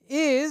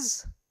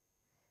is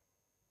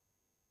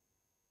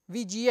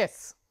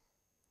VGS.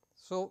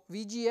 So,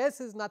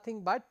 VGS is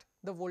nothing but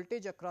the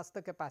voltage across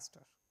the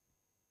capacitor.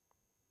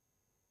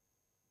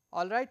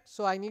 All right.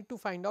 So, I need to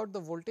find out the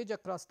voltage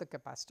across the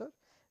capacitor,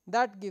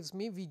 that gives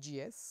me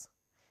VGS,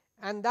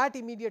 and that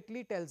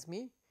immediately tells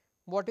me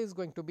what is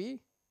going to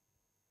be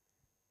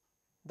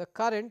the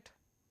current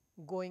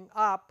going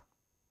up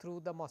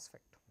through the MOSFET.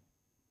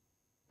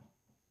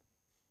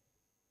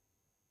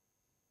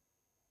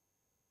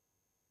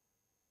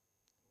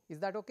 Is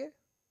that okay?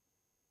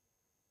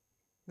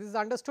 This is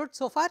understood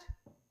so far?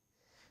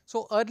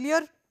 So,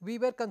 earlier we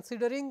were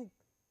considering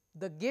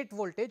the gate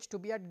voltage to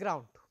be at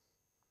ground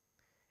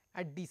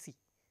at DC.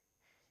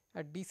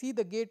 At DC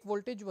the gate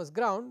voltage was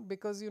ground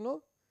because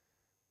the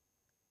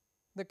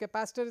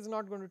capacitor is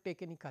not going to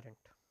take any current.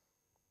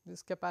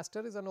 This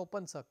capacitor is an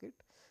open circuit.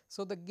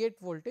 So, the gate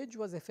voltage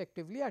was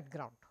effectively at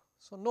ground.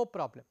 So, no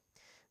problem.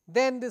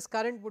 Then this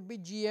current would be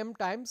GM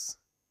times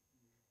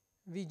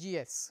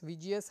VGS.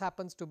 VGS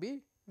happens to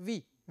be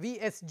V,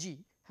 VSG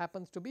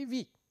happens to be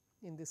V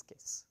in this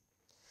case.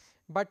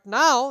 But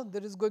now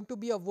there is going to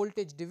be a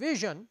voltage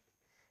division,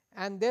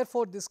 and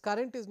therefore, this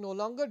current is no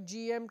longer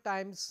GM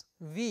times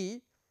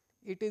V,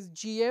 it is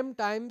GM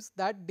times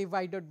that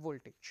divided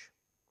voltage.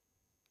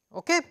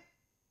 Okay.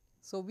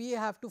 So, we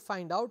have to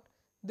find out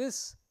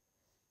this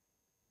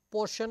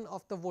portion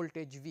of the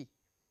voltage V.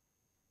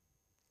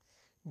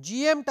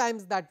 GM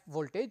times that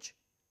voltage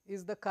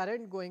is the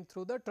current going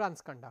through the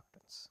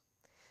transconductance.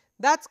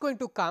 That is going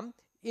to come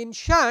in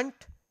shunt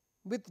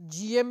with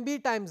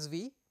GMB times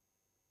V,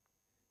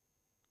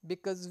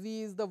 because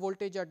V is the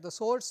voltage at the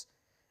source,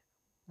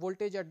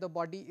 voltage at the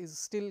body is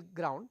still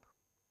ground,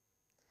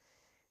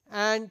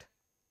 and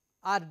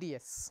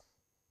RDS.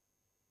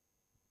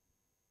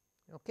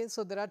 Okay.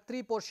 So, there are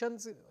 3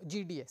 portions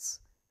GDS,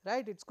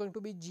 right. It is going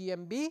to be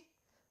GMB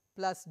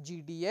plus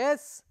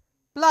GDS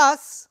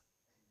plus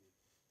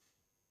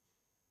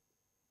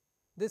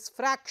this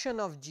fraction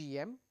of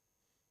GM.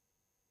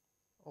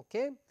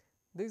 Okay.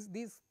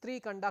 These 3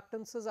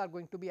 conductances are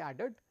going to be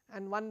added,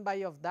 and 1 by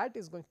of that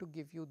is going to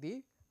give you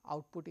the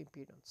output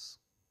impedance.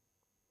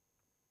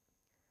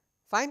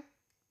 Fine,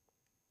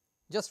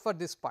 just for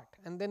this part,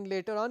 and then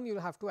later on you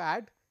will have to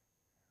add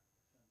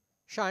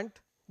shunt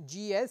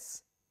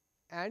GS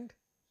and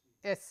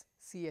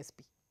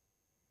SCSP.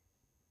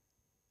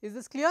 Is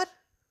this clear?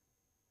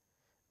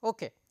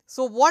 Okay.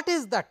 So, what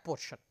is that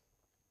portion?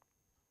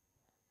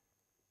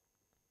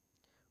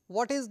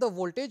 What is the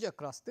voltage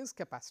across this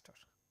capacitor?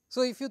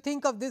 So, if you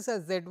think of this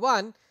as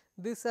Z1,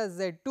 this as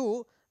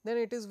Z2, then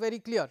it is very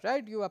clear,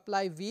 right. You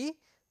apply V,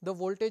 the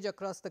voltage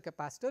across the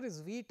capacitor is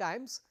V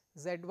times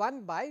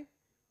Z1 by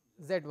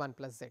Z1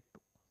 plus Z2,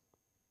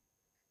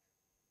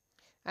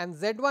 and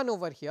Z1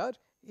 over here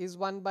is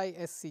 1 by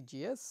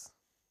SCGS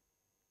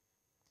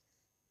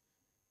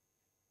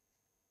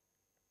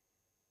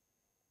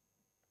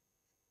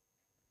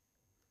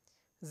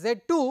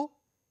Z2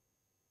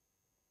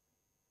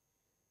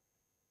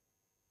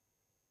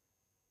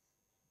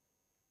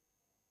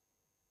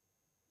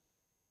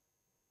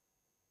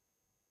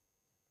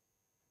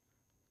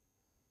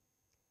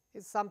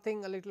 is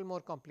something a little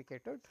more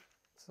complicated.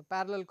 It is a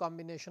parallel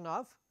combination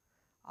of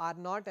R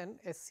naught and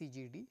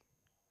SCGD,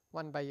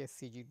 1 by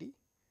SCGD.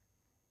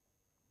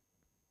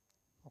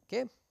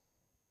 Okay.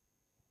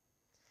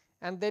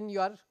 And then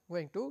you are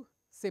going to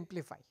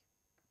simplify.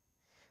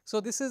 So,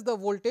 this is the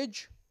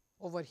voltage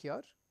over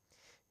here,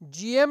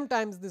 GM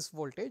times this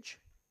voltage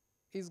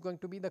is going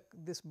to be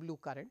this blue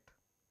current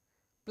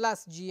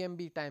plus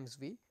GMB times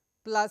V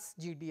plus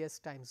GDS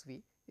times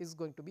V is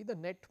going to be the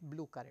net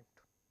blue current.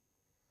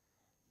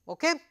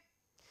 Okay.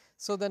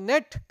 So, the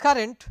net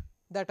current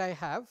that I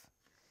have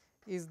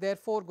is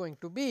therefore going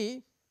to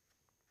be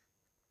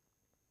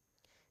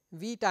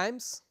V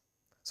times.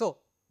 So,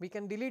 we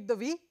can delete the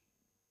V,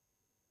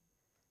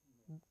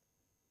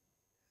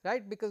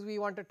 right, because we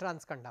want a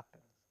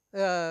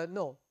transconductance.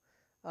 No,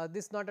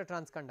 this is not a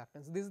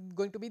transconductance, this is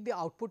going to be the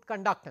output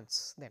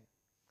conductance then.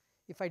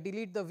 If I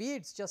delete the V,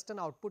 it is just an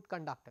output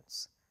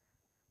conductance,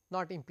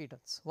 not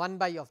impedance. 1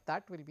 by of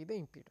that will be the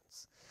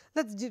impedance.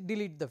 Let us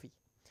delete the V.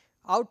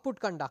 Output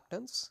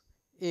conductance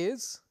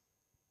is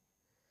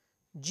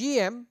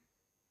GM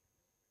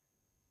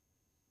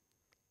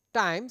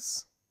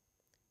times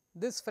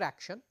this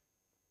fraction,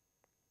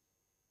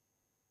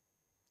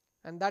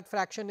 and that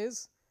fraction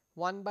is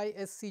 1 by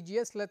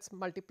SCGS. Let us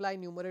multiply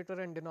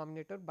numerator and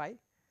denominator by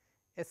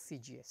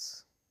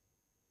SCGS.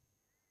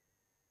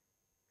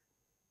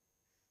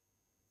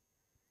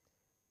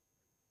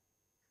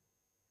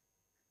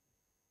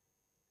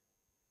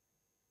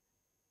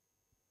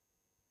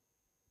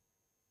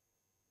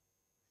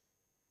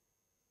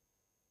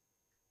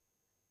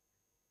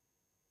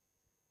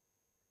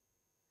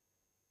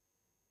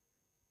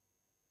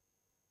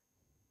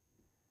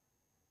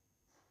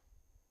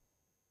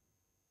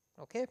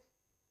 Okay.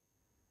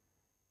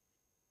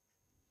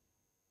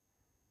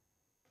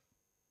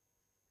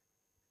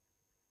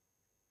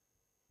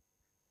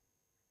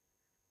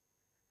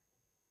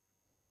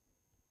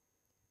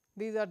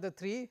 These are the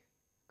 3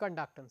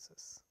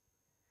 conductances,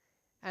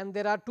 and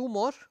there are 2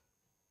 more.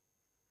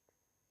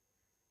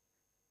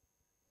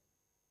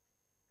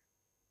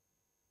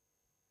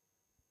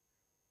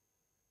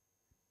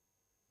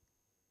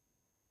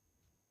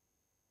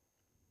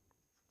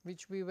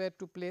 Which we were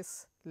to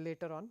place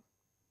later on.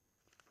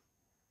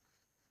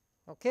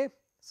 Okay.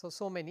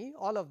 So many,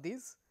 all of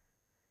these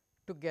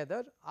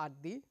together are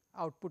the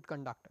output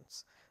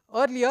conductance.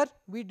 Earlier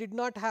we did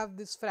not have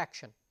this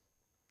fraction.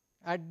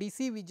 At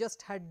DC we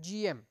just had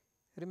GM,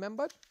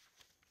 remember?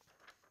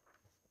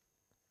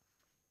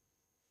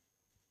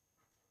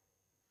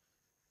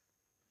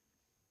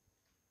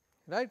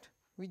 Right,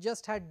 we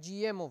just had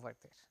GM over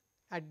there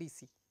at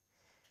DC.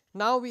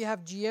 Now we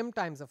have GM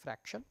times a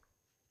fraction,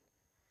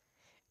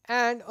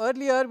 and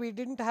earlier we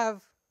did not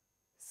have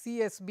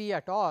CSB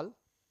at all.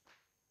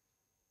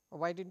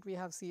 Why did not we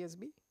have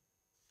CSB?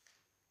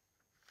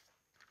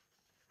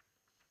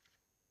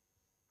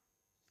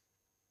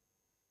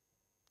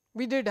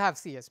 We did have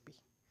CSB,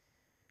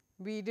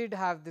 we did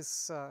have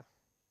this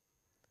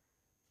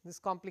this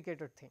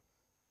complicated thing,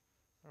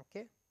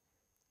 okay,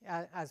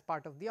 as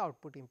part of the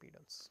output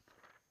impedance.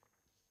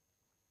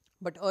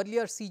 But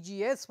earlier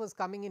CGS was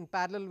coming in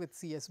parallel with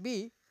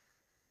CSB.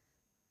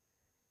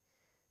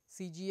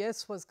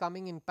 CGS was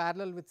coming in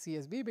parallel with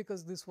CSB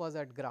because this was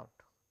at ground.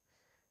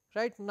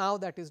 Right now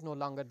that is no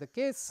longer the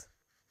case.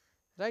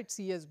 Right,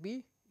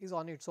 CSB is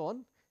on its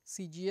own,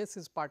 CGS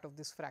is part of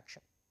this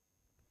fraction.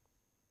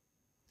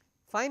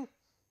 Fine,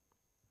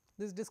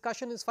 this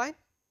discussion is fine.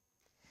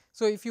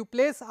 So if you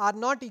place R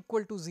naught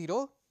equal to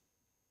 0,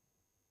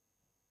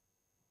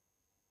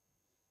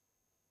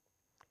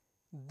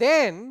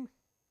 then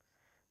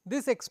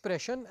this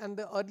expression and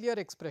the earlier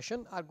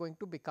expression are going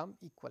to become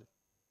equal.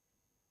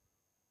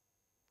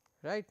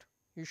 Right,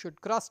 you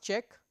should cross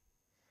check.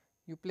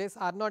 You place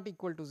R naught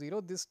equal to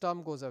 0, this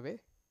term goes away,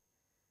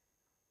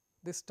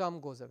 this term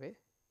goes away,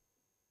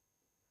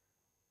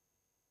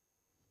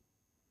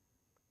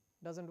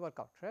 does not work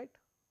out, right.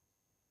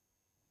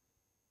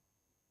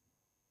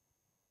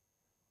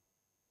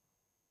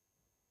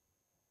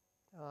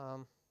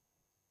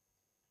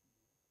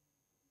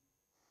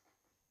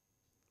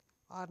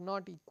 R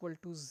naught equal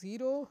to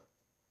 0,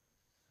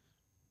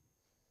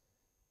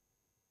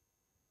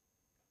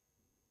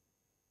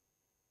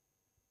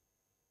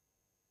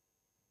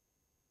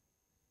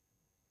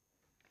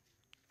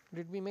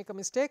 did we make a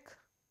mistake?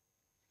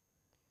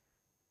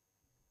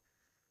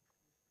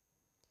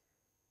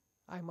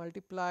 I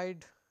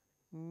multiplied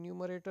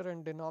numerator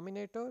and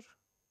denominator.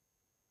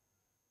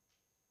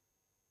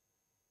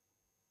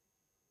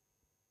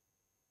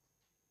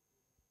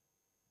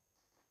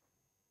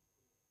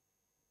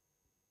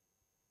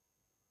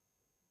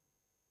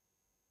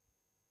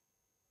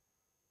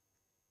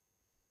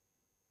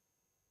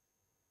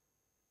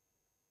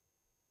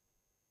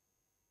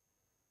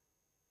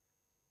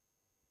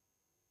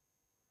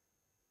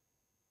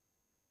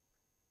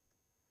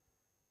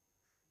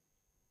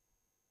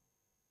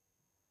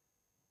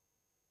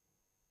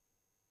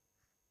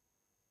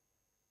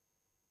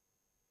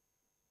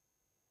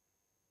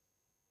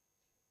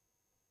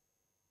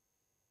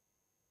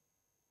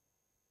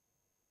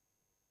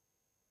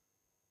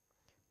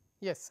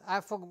 Yes,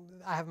 I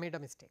have made a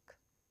mistake.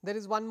 There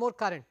is one more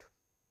current.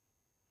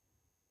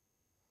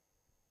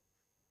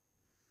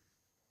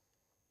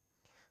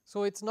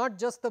 So it is not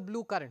just the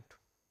blue current,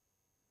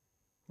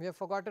 we have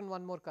forgotten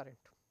one more current.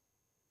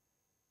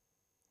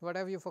 What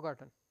have you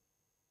forgotten?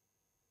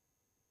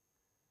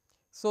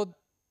 So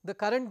the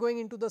current going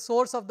into the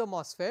source of the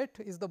MOSFET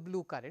is the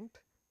blue current,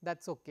 that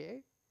is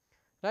okay,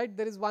 right.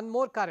 There is one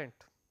more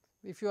current.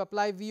 If you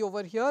apply V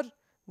over here,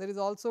 there is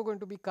also going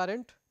to be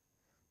current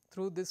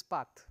through this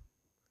path.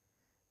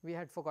 We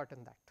had forgotten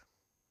that.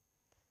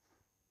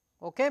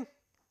 Okay.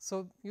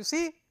 So you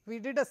see, we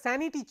did a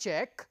sanity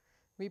check,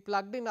 we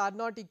plugged in R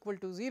naught equal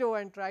to 0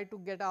 and tried to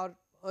get our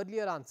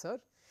earlier answer,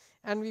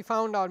 and we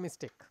found our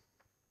mistake.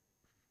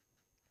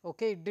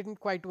 Okay, it did not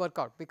quite work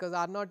out because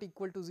R naught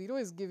equal to 0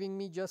 is giving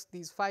me just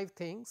these 5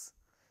 things,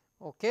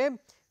 okay,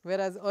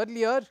 whereas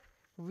earlier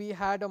we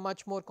had a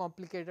much more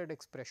complicated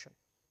expression.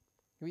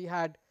 We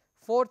had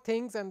 4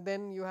 things and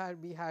then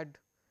we had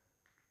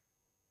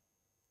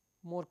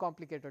more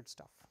complicated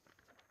stuff.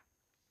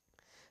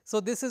 So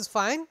this is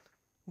fine,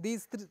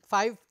 these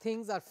 5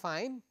 things are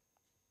fine,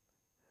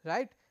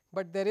 right,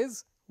 but there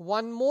is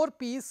one more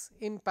piece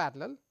in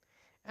parallel,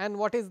 and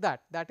what is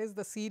that? That is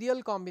the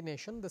serial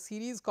combination, the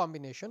series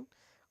combination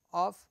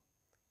of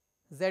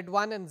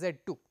Z1 and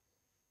Z2.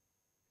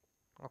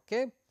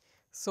 Okay.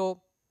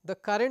 So, the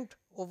current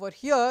over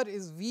here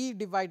is V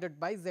divided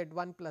by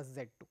Z1 plus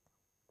Z2,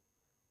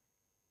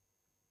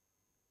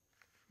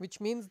 which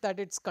means that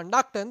its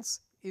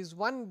conductance is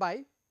 1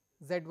 by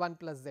Z1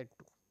 plus Z2.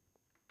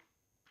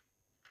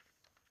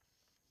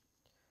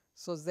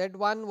 So,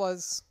 Z1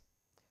 was,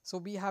 so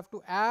we have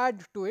to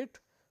add to it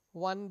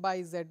 1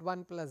 by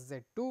Z1 plus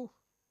Z2.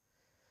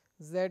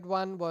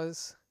 Z1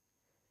 was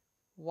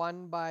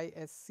 1 by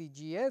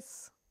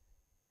SCGS,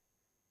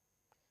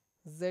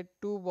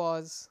 Z2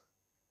 was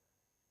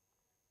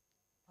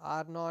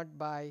R naught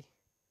by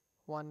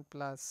 1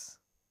 plus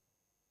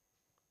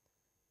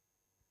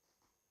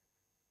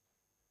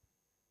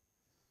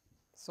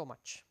so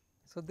much.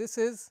 So, this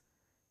is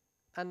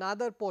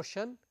another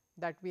portion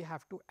that we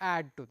have to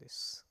add to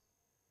this.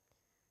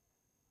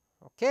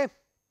 Okay.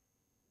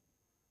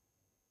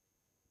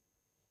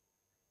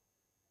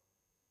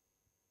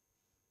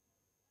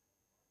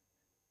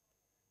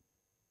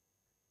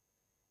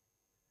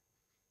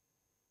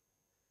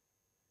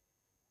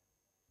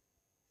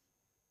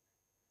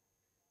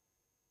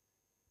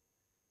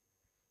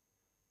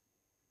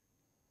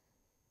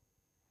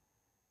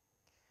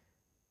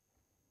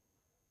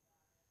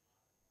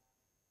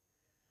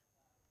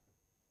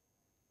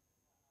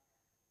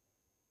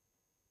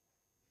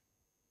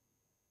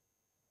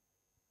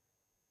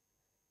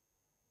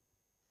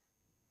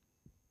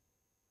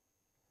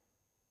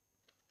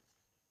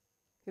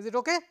 Is it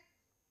okay?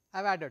 I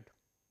have added.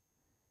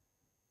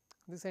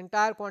 This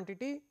entire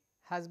quantity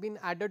has been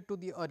added to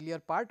the earlier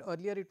part.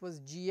 Earlier it was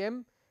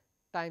Gm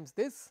times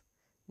this.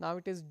 Now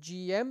it is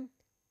Gm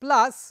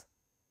plus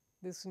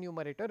this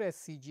numerator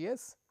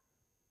SCGS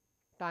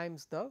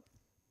times the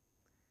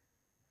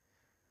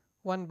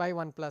 1 by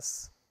 1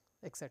 plus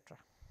etc.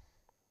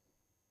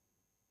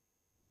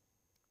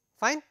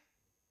 Fine.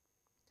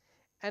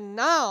 And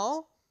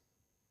now,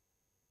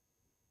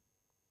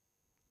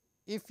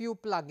 if you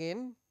plug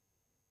in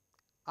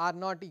R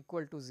naught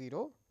equal to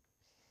 0,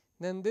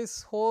 then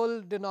this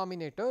whole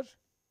denominator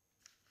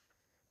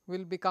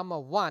will become a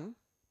 1.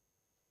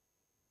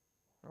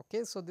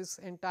 Okay. So, this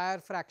entire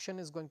fraction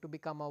is going to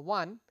become a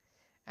 1,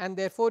 and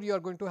therefore, you are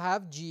going to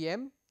have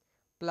Gm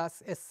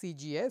plus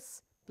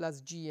SCGS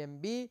plus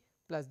GMB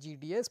plus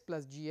GDS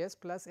plus GS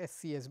plus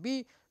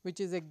SCSB,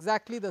 which is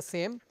exactly the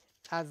same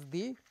as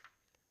the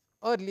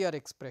earlier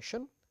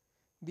expression.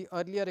 The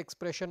earlier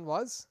expression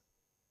was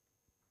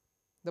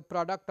the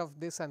product of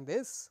this and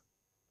this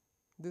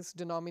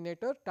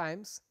denominator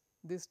times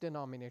this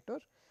denominator.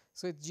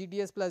 So, it is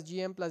GDS plus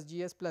GM plus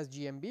GS plus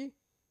GMB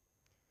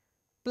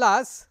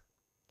plus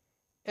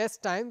S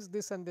times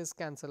this and this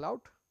cancel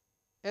out,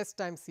 S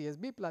times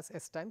CSB plus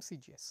S times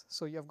CGS.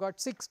 So, you have got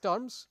 6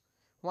 terms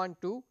 1,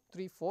 2,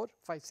 3, 4,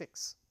 5,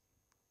 6.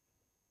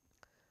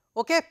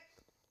 Okay.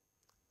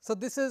 So,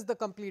 this is the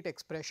complete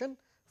expression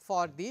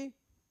for the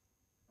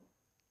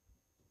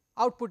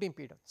output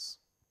impedance,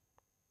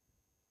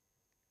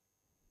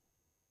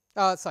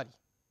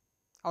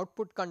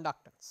 output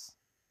conductance,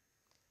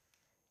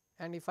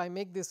 and if I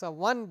make this a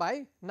 1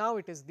 by, now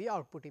it is the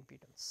output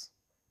impedance.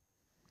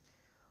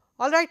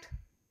 All right,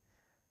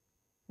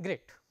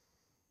 great.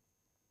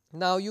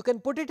 Now, you can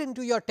put it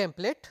into your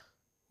template.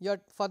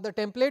 For the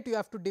template, you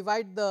have to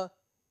divide the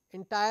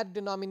entire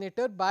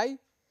denominator by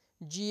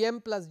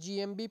Gm plus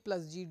GMB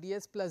plus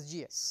GDS plus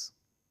GS.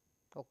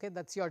 Okay,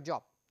 that is your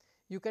job.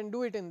 You can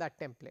do it in that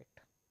template.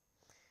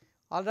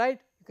 All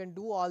right, you can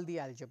do all the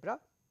algebra.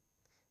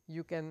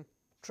 You can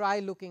try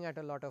looking at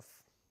a lot of,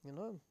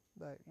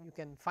 you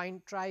can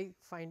try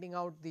finding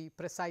out the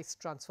precise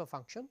transfer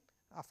function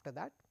after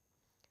that,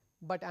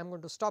 but I am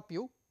going to stop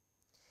you,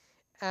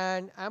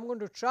 and I am going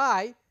to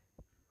try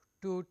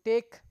to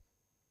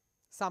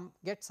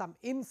get some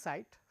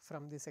insight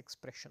from this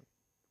expression.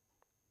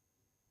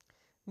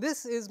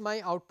 This is my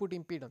output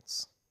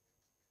impedance.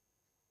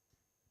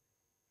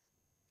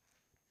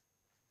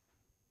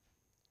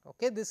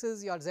 Okay, this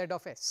is your Z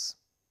of S.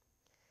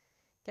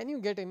 Can you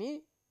get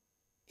any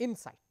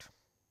insight?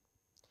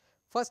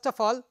 First of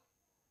all,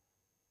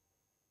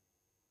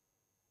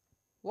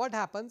 what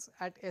happens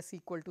at S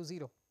equal to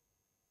 0?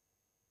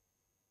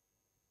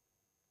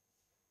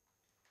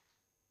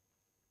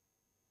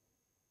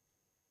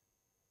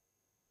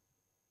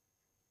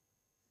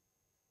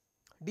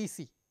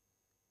 DC.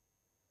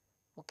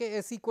 Okay,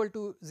 S equal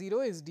to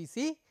 0 is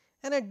DC,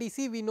 and at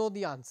DC we know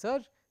the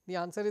answer. The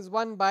answer is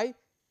 1 by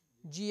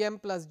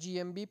Gm plus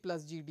GMB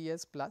plus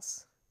GDS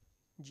plus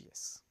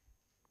GS.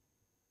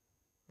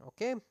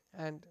 Okay,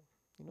 and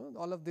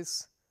all of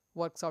this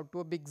works out to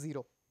a big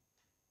 0.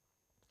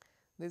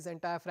 This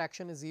entire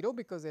fraction is 0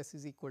 because S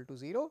is equal to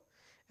 0,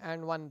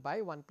 and 1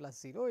 by 1 plus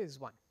 0 is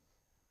 1.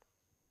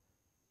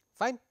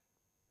 Fine.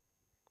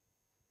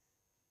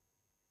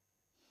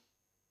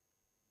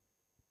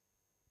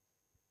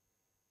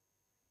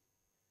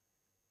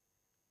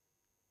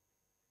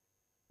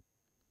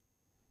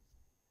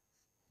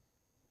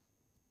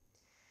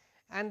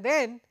 And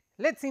then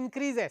let us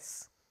increase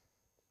S,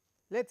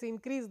 let us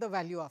increase the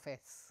value of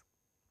S.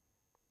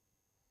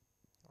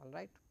 All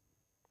right.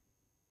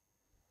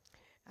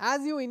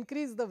 As you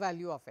increase the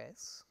value of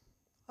S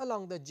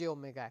along the j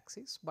omega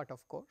axis, but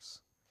of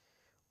course,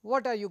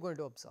 what are you going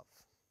to observe?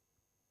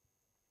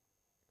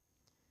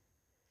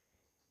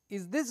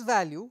 Is this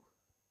value,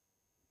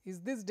 is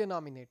this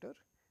denominator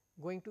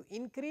going to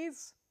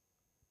increase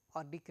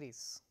or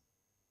decrease?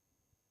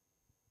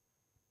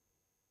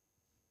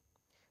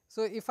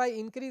 So, if I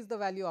increase the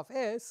value of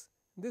S,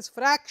 this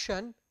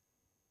fraction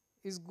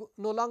is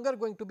no longer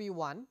going to be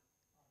 1,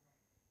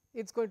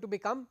 it is going to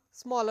become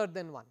smaller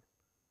than 1.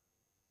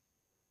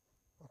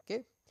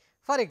 Okay.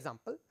 For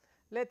example,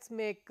 let us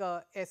make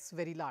S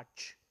very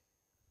large.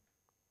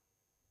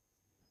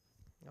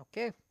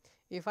 Okay.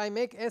 If I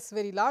make S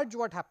very large,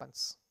 what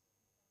happens?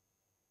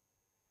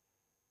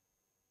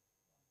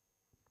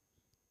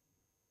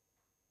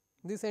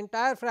 This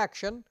entire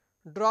fraction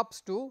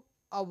drops to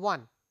a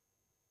 1.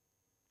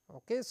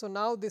 Okay. So,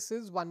 now this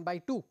is 1 by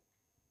 2,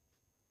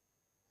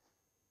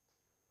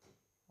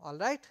 all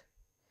right.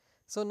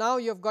 So, now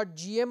you have got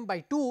G m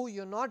by 2,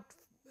 you are not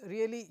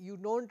really, you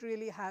do not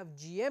really have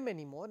G m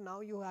anymore,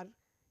 now you are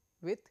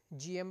with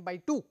G m by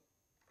 2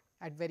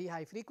 at very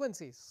high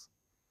frequencies,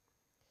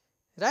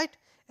 right.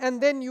 And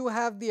then you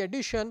have the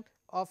addition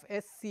of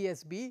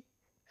SCSB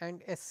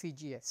and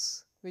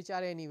SCGS, which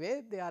are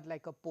anyway they are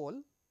like a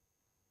pole,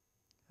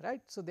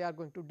 right. So, they are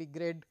going to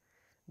degrade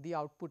the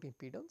output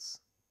impedance,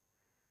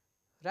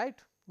 right,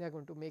 they are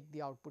going to make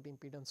the output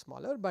impedance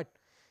smaller, but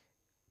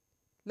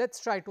let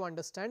us try to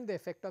understand the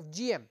effect of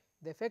G m.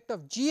 The effect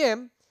of G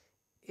m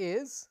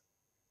is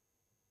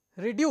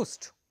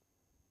reduced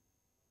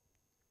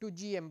to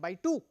G m by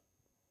 2.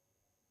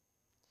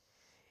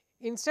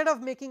 Instead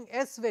of making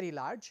S very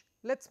large,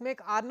 let us make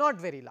R naught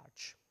very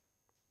large.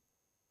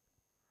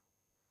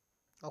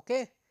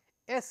 Okay.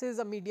 S is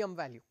a medium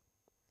value,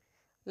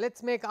 let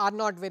us make R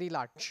naught very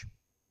large.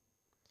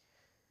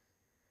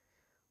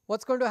 What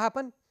is going to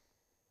happen?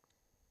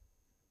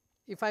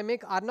 If I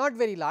make R naught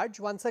very large,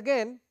 once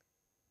again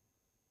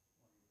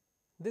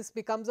this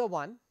becomes a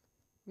 1,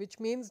 which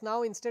means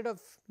now instead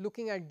of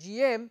looking at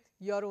G m,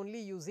 you are only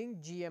using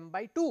G m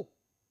by 2.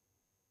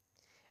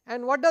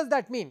 And what does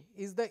that mean?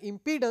 Is the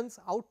impedance,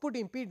 output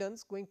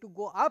impedance going to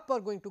go up or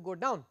going to go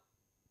down?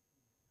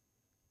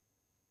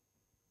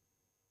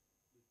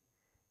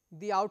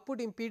 The output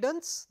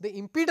impedance, the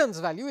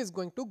impedance value is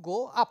going to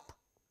go up,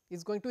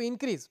 is going to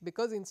increase,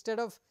 because instead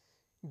of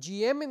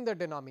G m in the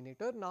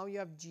denominator, now you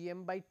have G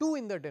m by 2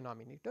 in the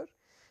denominator,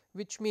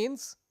 which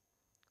means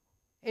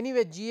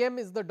anyway G m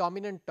is the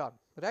dominant term,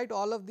 right,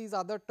 all of these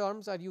other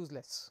terms are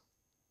useless.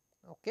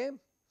 Okay.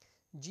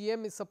 G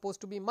m is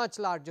supposed to be much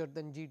larger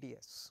than G d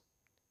s,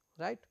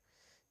 right.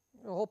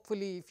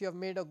 Hopefully, if you have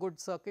made a good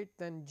circuit,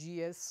 then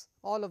G s,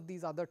 all of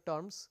these other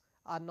terms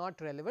are not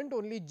relevant,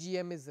 only G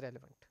m is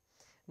relevant.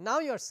 Now,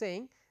 you are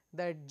saying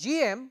that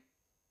G m,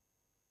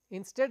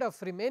 instead of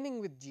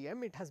remaining with G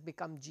m, it has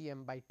become G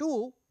m by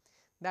 2,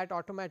 that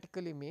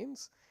automatically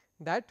means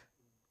that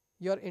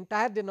your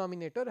entire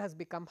denominator has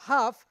become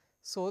half.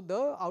 So,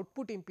 the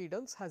output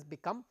impedance has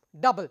become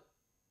double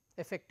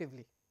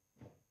effectively.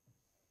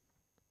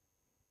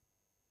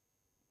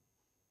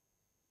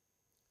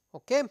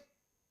 Okay.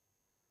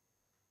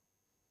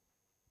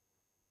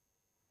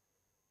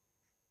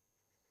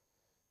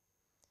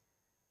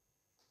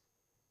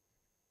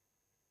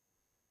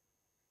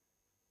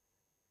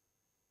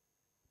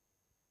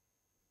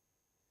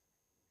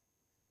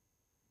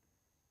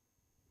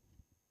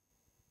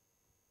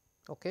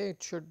 Okay,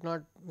 it should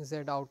not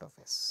Z out of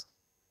S.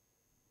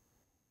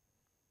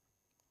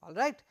 All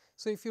right.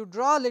 So, if you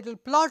draw a little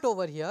plot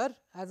over here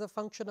as a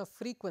function of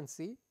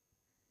frequency,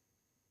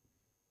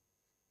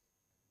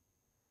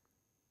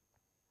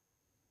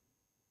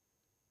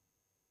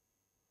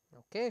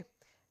 okay,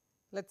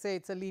 let us say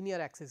it is a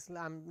linear axis,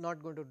 I am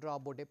not going to draw a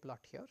Bode plot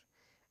here.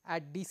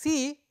 At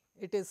DC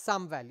it is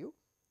some value,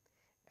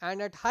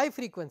 and at high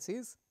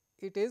frequencies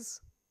it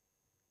is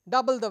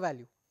double the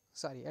value,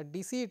 sorry, at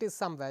DC it is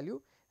some value,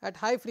 at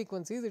high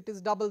frequencies it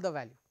is double the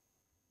value.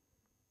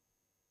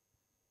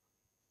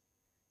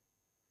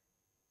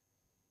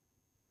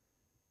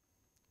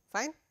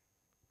 Fine.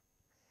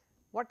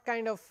 What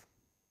kind of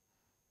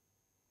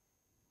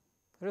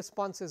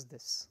response is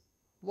this?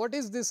 What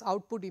is this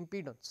output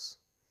impedance?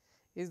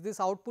 Is this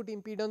output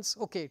impedance?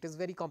 Okay, it is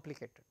very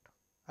complicated,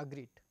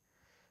 agreed,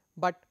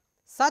 but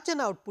such an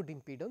output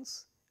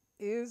impedance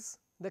is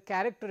the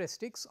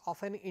characteristics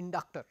of an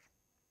inductor.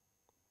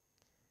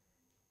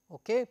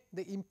 Okay.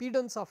 The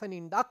impedance of an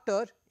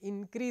inductor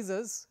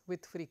increases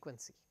with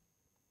frequency,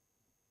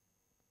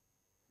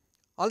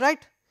 all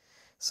right.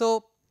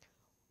 So,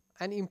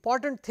 an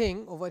important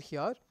thing over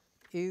here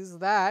is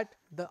that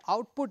the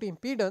output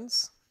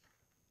impedance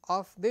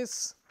of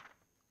this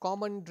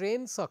common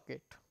drain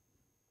circuit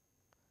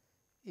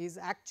is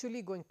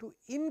actually going to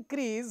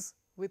increase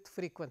with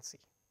frequency,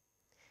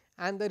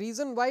 and the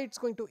reason why it is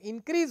going to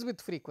increase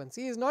with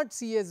frequency is not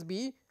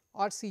CSB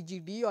or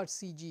CGD or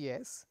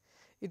CGS,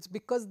 it is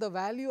because the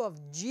value of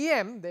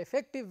GM, the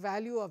effective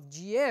value of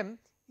GM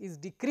is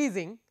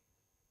decreasing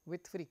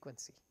with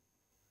frequency.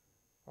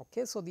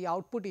 Okay. So, the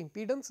output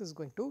impedance is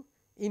going to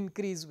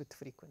increase with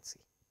frequency.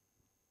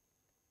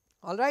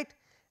 All right.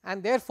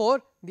 And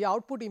therefore, the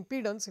output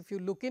impedance, if you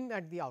look in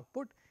at the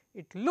output,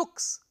 it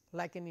looks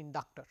like an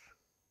inductor.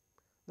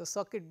 The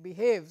circuit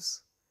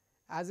behaves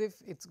as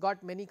if it has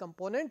got many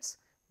components,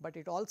 but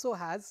it also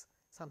has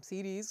some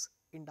series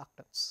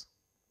inductance.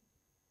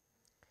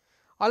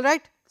 All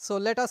right. So,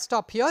 let us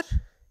stop here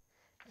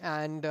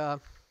and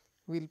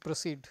we will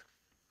proceed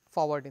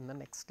forward in the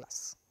next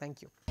class.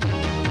 Thank you.